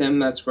Smith Tim,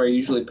 that's where I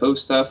usually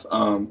post stuff.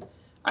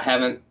 I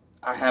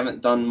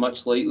haven't done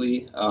much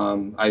lately.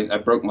 I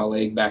broke my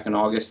leg back in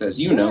August, as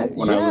you know,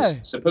 when I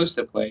was supposed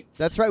to play.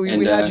 That's right.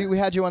 We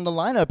had you on the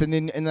lineup, and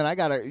then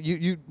I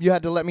you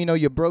had to let me know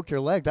you broke your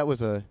leg. That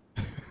was a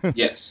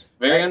yes,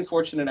 very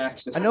unfortunate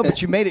accident. I know,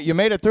 but you made it. You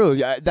made it through.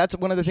 That's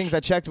one of the things I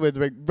checked with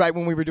right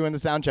when we were doing the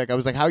sound check. I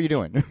was like, "How are you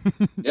doing?"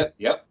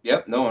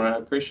 Yep. No, and I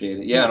appreciate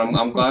it. Yeah, and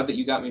I'm glad that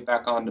you got me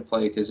back on to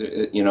play because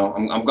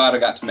I'm glad I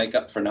got to make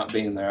up for not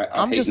being there.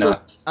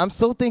 I'm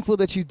so thankful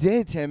that you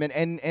did, Tim,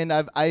 and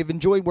I've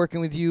enjoyed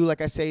working with you.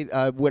 Like I say,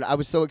 when I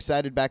was so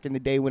excited back in the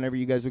day, whenever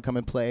you guys would come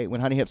and play,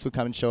 when Honey Hips would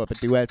come and show up at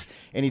duets,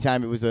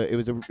 anytime it was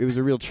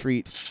a real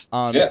treat.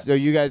 So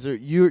you guys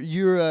you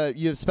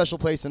have a special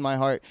place in my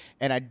heart,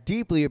 and I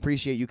deeply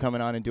appreciate you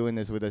coming on and doing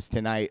this with us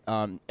tonight.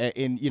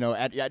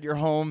 At your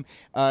home,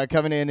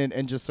 coming in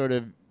and just sort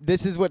of.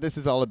 This is what this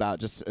is all about,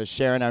 just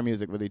sharing our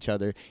music with each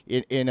other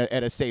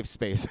at a safe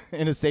space,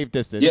 in a safe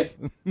distance.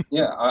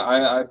 Yeah,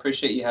 I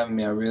appreciate you having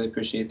me. I really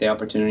appreciate the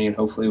opportunity, and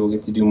hopefully we'll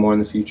get to do more in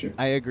the future.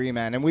 I agree,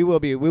 man, and we will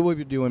be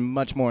doing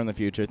much more in the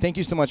future. Thank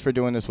you so much for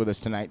doing this with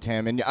us tonight,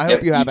 Tim, and I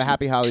hope you have a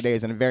happy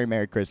holidays and a very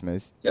Merry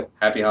Christmas. Yep,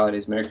 happy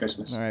holidays, Merry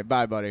Christmas. All right,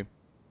 bye, buddy.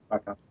 Bye,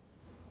 Tom.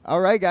 All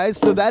right, guys.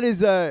 So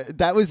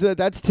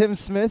that's Tim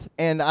Smith,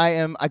 and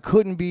I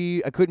couldn't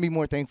be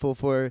more thankful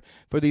for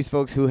these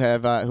folks who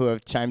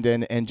have chimed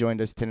in and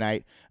joined us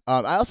tonight.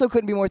 I also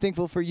couldn't be more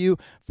thankful for you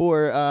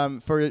for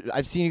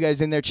I've seen you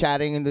guys in there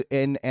chatting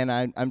and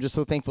I'm just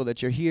so thankful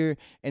that you're here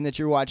and that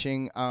you're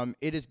watching.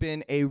 It has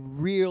been a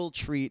real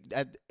treat.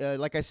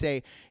 Like I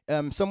say,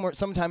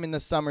 sometime in the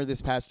summer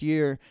this past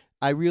year,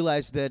 I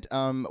realized that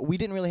we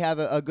didn't really have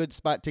a good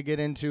spot to get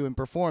into and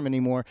perform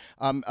anymore,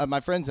 my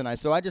friends and I.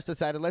 So I just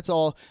decided let's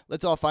all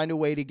find a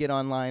way to get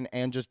online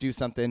and just do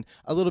something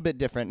a little bit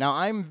different. Now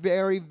I'm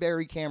very,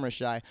 very camera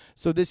shy,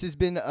 so this has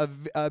been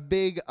a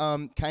big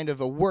kind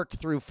of a work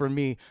through for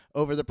me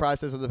over the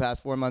process of the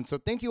past 4 months. So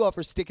thank you all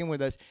for sticking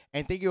with us,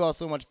 and thank you all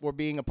so much for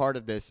being a part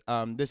of this.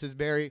 This is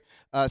very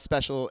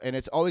special, and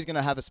it's always going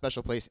to have a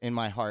special place in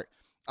my heart.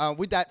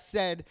 With that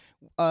said,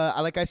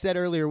 like I said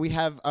earlier, we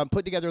have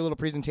put together a little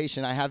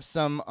presentation. I have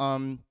some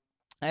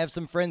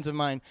friends of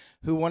mine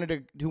who wanted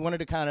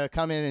to kind of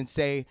come in and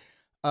say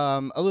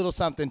a little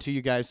something to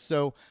you guys.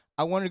 So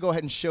I wanted to go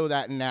ahead and show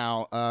that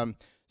now.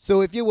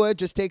 So if you would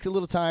just take a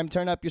little time,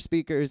 turn up your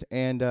speakers,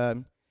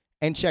 and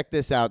check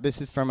this out.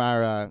 This is from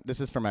our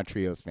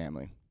Trios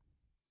family.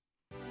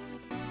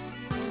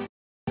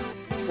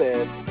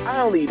 Said,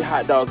 I only eat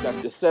hot dogs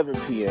after 7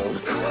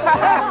 p.m.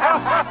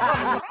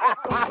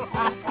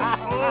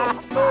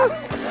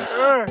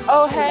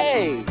 Oh,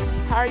 hey,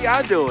 how are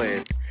y'all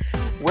doing?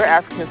 We're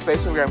African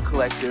Space Program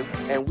Collective,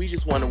 and we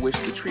just want to wish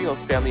the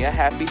Trios family a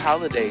happy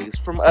holidays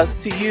from us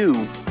to you.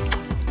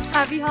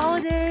 Happy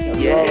holidays!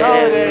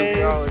 Holidays!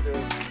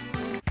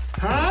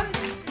 Huh?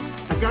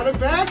 I got a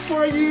bag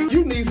for you.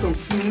 You need some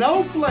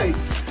snowflakes.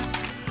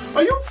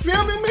 Are you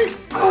filming me?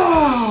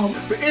 Oh,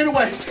 but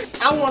anyway,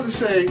 I want to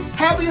say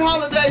happy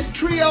holidays,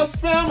 Trios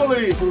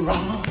family.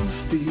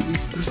 Frosty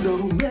the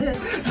Snowman.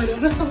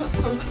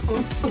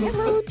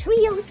 Hello,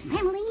 Trios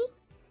family.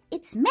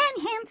 It's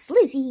Manhands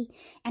Lizzie,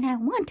 and I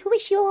want to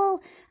wish you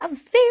all a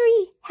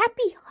very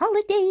happy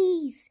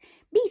holidays.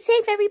 Be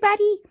safe,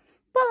 everybody.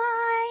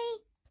 Bye.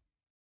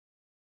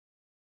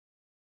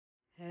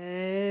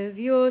 Have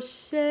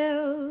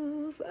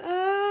yourself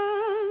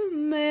a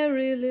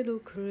merry little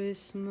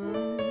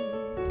Christmas.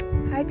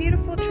 Hi,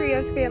 beautiful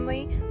Trios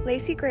family.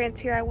 Lacey Grants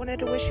here. I wanted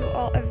to wish you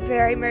all a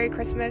very Merry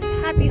Christmas,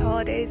 Happy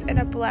Holidays, and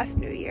a blessed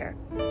New Year.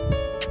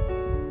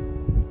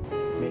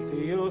 Make the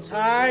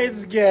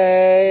Yuletides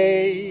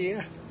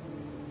gay.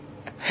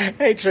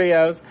 Hey,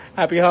 Trios.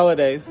 Happy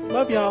Holidays.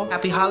 Love y'all.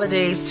 Happy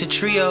Holidays to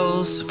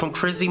Trios from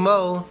Crizzy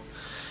Mo.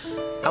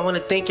 I want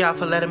to thank y'all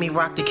for letting me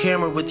rock the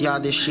camera with y'all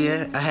this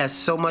year. I had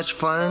so much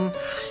fun,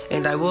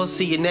 and I will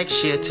see you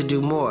next year to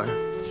do more.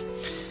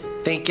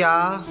 Thank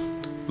y'all.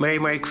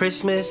 Merry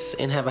Christmas,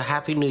 and have a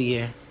Happy New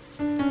Year.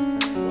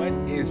 What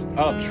is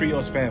up,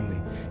 Trios family?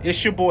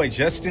 It's your boy,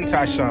 Justin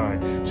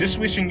Tyshawn. Just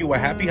wishing you a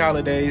happy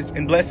holidays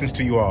and blessings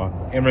to you all.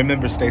 And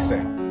remember, stay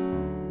safe.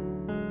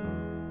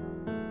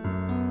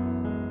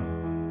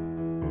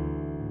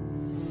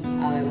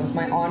 It was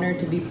my honor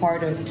to be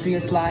part of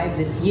Trios Live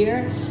this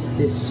year,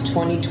 this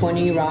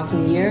 2020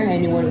 rocking year.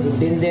 Anyone who's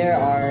been there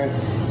are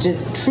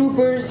just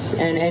troopers,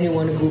 and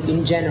anyone who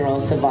in general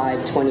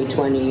survived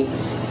 2020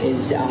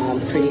 is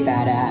pretty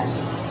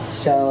badass.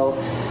 So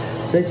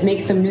let's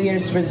make some New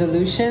Year's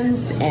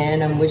resolutions,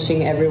 and I'm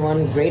wishing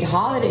everyone great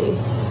holidays.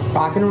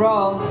 Rock and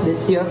roll.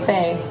 This is your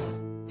Faye.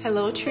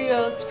 Hello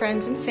Trios,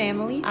 friends and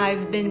family.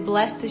 I've been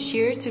blessed this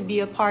year to be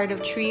a part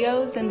of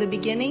Trios in the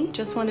beginning.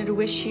 Just wanted to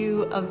wish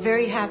you a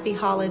very happy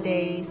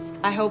holidays.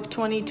 I hope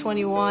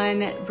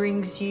 2021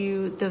 brings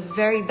you the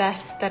very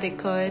best that it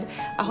could.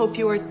 I hope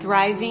you are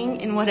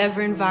thriving in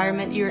whatever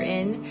environment you're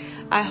in.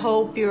 I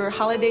hope your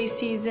holiday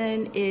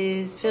season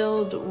is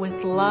filled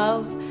with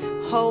love,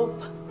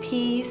 hope,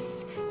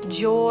 peace,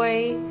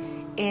 joy,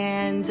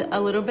 and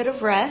a little bit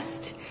of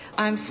rest.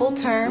 I'm full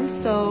term,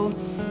 so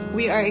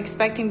we are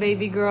expecting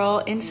baby girl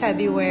in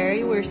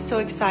February. We're so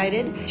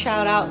excited.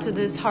 Shout out to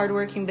this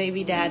hardworking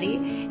baby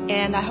daddy.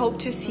 And I hope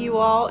to see you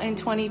all in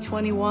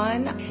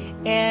 2021.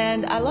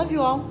 And I love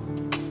you all.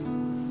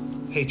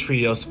 Hey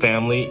Trios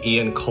family,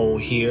 Ian Cole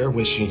here,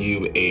 wishing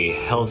you a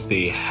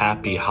healthy,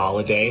 happy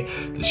holiday.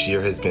 This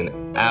year has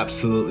been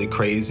absolutely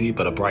crazy,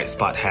 but a bright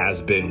spot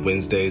has been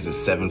Wednesdays at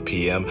 7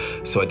 p.m.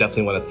 So I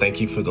definitely want to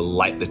thank you for the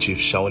light that you've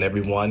shown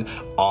everyone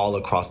all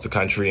across the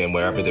country and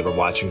wherever they were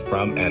watching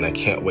from, and I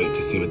can't wait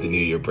to see what the new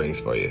year brings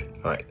for you.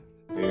 All right.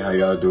 Hey, how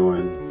y'all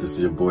doing? This is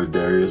your boy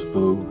Darius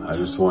Blue. I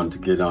just wanted to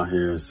get on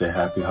here and say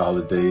happy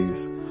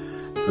holidays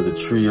to the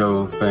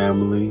Trio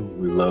family.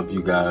 We love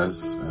you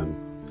guys, and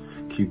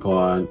keep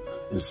on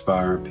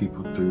inspiring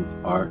people through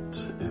art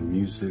and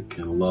music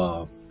and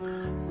love.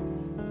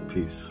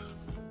 Peace.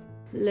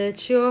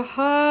 Let your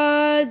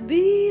heart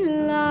be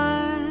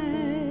light.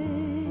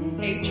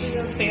 Hey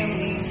Trio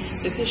family,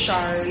 this is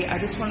Shari. I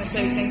just want to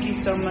say thank you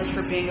so much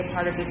for being a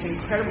part of this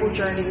incredible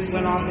journey we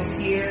went on this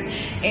year,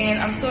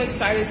 and I'm so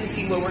excited to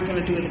see what we're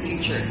going to do in the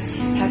future.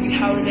 Happy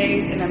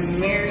holidays and a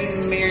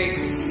Merry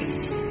Christmas.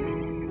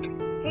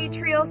 Hey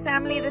Trios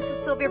family, this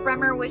is Sylvia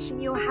Bremer wishing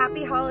you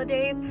happy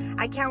holidays.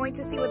 I can't wait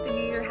to see what the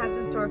new year has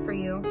in store for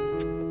you.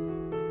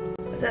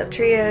 What's up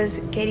Trios?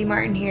 Katie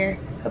Martin here.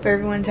 Hope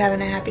everyone's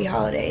having a happy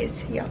holidays.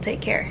 Y'all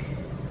take care.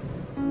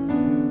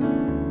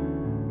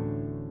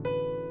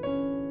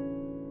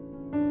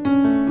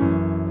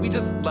 We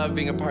just love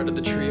being a part of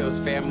the Trios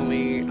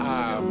family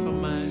so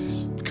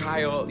much.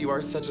 Kyle, you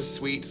are such a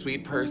sweet,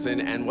 sweet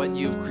person, and what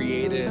you've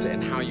created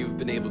and how you've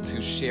been able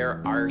to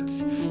share art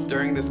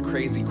during this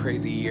crazy,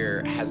 crazy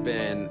year has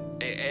been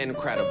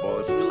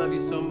incredible. We love you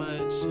so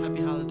much.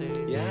 Happy holidays.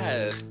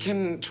 Yeah.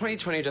 Can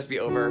 2020 just be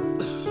over?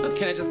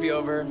 Can it just be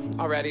over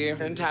already?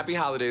 And happy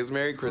holidays.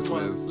 Merry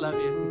Christmas. Love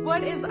you.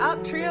 What is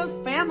up, Trios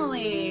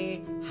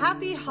family?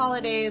 Happy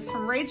holidays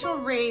from Rachel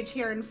Rage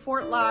here in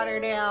Fort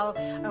Lauderdale.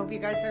 I hope you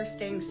guys are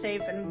staying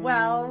safe and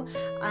well,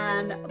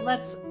 and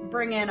let's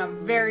bring in a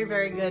very,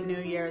 very good new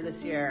year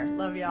this year.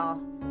 Love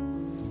y'all.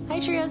 Hi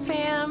Trios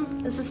fam,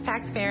 this is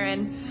Pax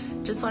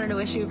Barron. Just wanted to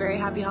wish you a very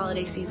happy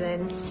holiday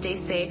season. Stay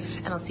safe,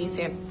 and I'll see you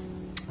soon.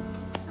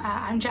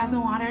 I'm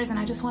Jasmine Waters, and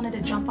I just wanted to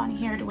jump on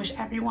here to wish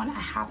everyone a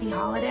happy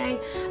holiday.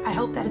 I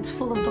hope that it's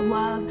full of the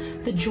love,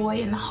 the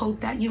joy, and the hope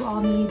that you all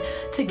need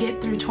to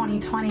get through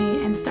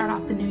 2020 and start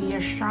off the new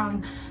year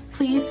strong.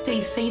 Please stay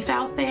safe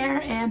out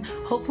there, and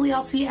hopefully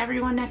I'll see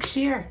everyone next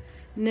year.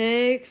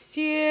 Next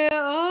year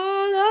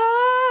all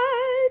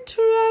our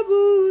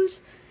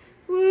troubles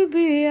will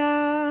be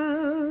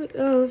out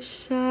of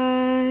sight.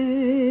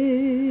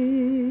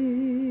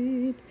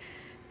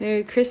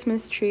 Merry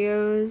Christmas,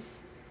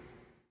 Trios.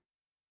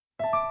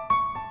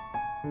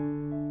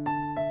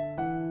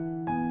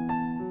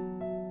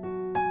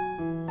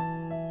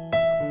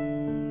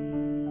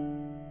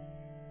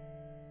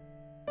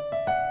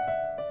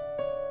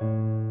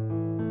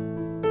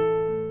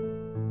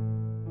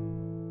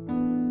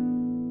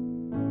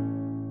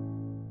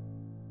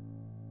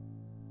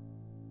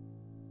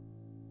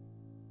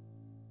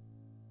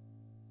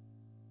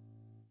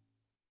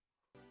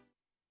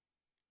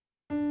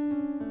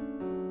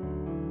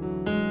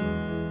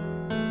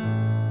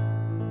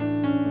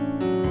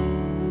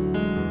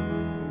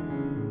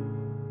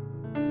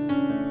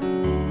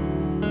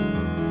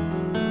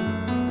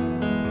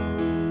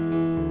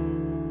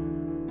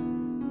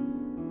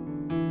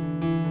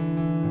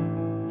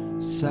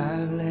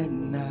 Silent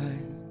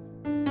night,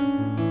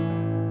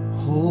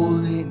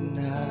 holy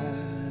night,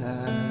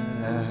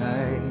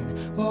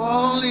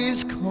 all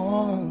is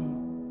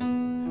calm,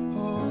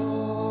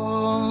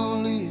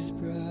 all is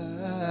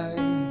bright,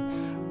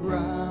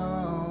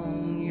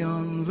 round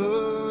yon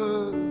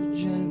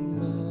virgin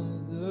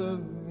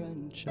mother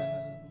and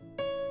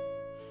child,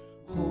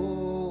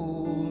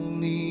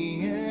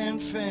 holy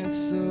infant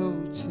so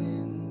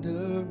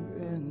tender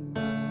and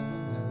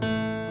mild,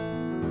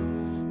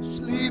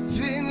 sleep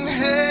in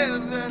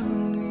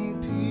heavenly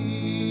peace,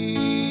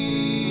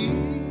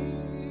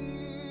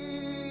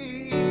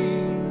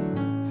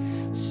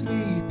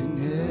 sleep in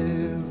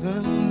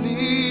heavenly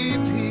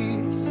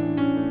peace.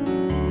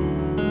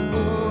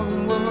 Oh,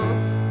 oh,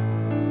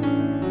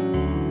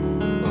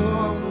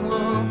 oh,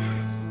 oh,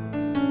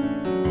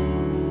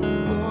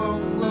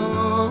 oh,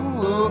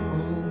 oh,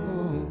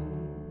 oh.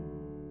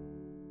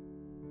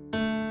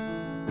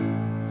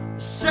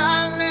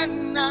 Silent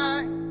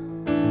night,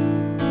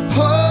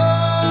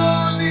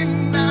 holy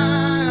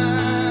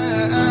night,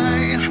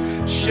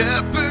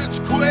 shepherds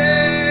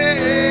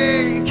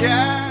quake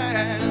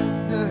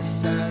at the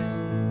sight,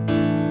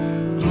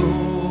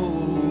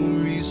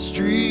 glory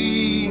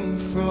stream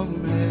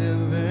from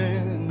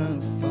heaven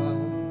afar,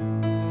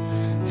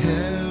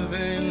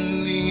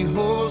 heavenly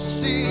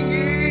hosts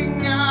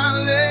singing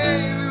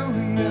hallelujah,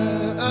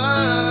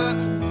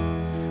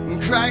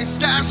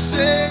 Christ our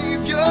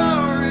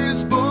Savior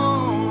is born.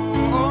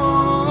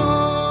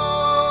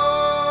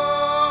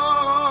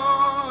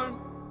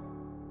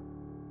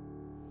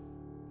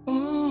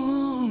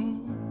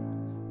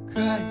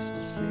 Christ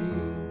the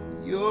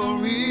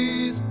Savior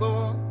is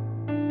born.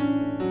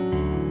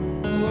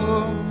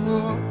 Oh,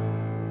 oh,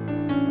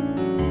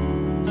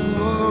 oh,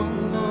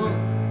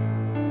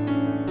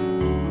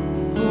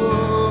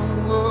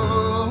 oh, oh,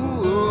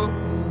 oh,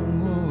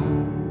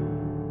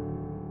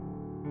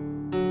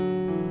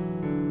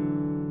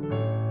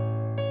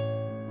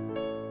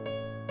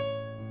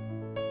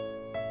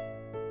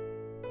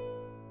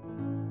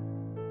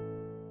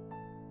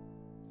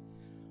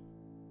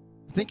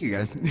 Thank you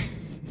guys.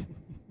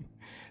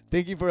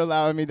 Thank you for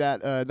allowing me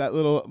that that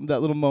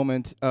little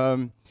moment,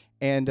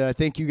 and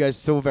thank you guys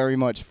so very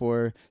much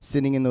for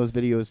sending in those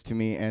videos to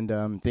me, and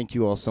thank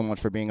you all so much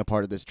for being a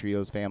part of this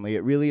Trios family.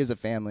 It really is a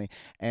family,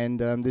 and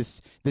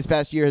this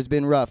past year has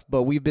been rough,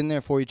 but we've been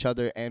there for each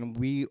other, and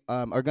we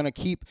are gonna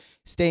keep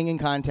staying in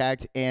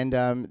contact, and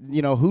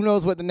you know, who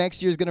knows what the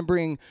next year is gonna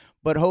bring,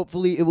 but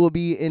hopefully it will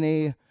be in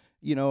a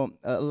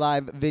a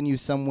live venue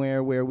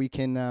somewhere where we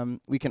can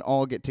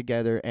all get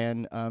together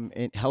and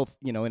in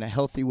a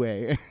healthy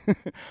way.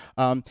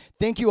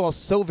 Thank you all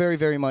so very,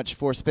 very much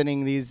for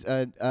spending these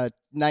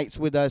nights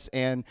with us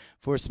and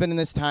for spending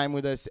this time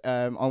with us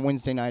on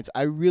Wednesday nights.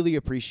 I really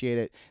appreciate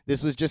it.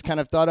 This was just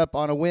kind of thought up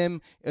on a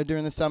whim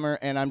during the summer,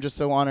 and I'm just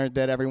so honored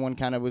that everyone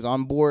kind of was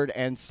on board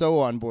and so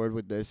on board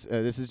with this.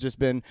 This has just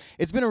been,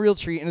 it's been a real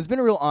treat, and it's been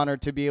a real honor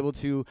to be able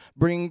to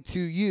bring to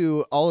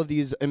you all of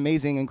these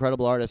amazing,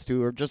 incredible artists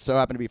who are just so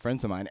happen to be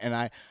friends of mine. And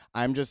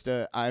I'm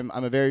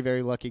a very,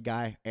 very lucky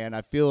guy, and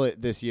I feel it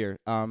this year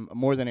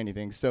more than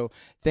anything. So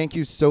thank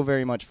you so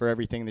very much for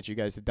everything that you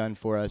guys have done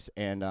for us,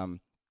 and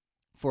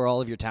for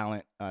all of your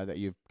talent that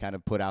you've kind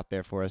of put out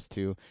there for us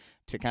to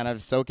kind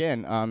of soak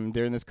in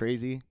during this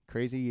crazy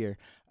year.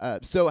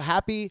 So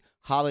happy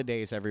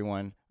holidays,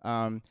 everyone.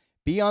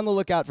 Be on the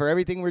lookout for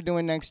everything we're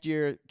doing next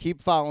year.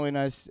 Keep following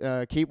us.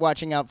 Keep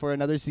watching out for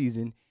another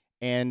season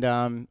and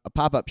a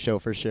pop-up show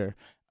for sure.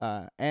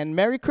 And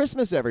Merry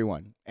Christmas,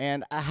 everyone,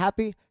 and a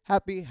happy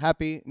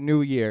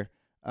New Year.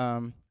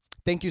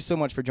 Thank you so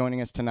much for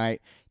joining us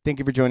tonight. Thank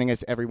you for joining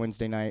us every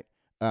Wednesday night.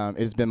 It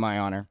has been my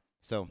honor.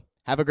 So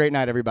have a great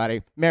night,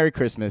 everybody. Merry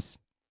Christmas.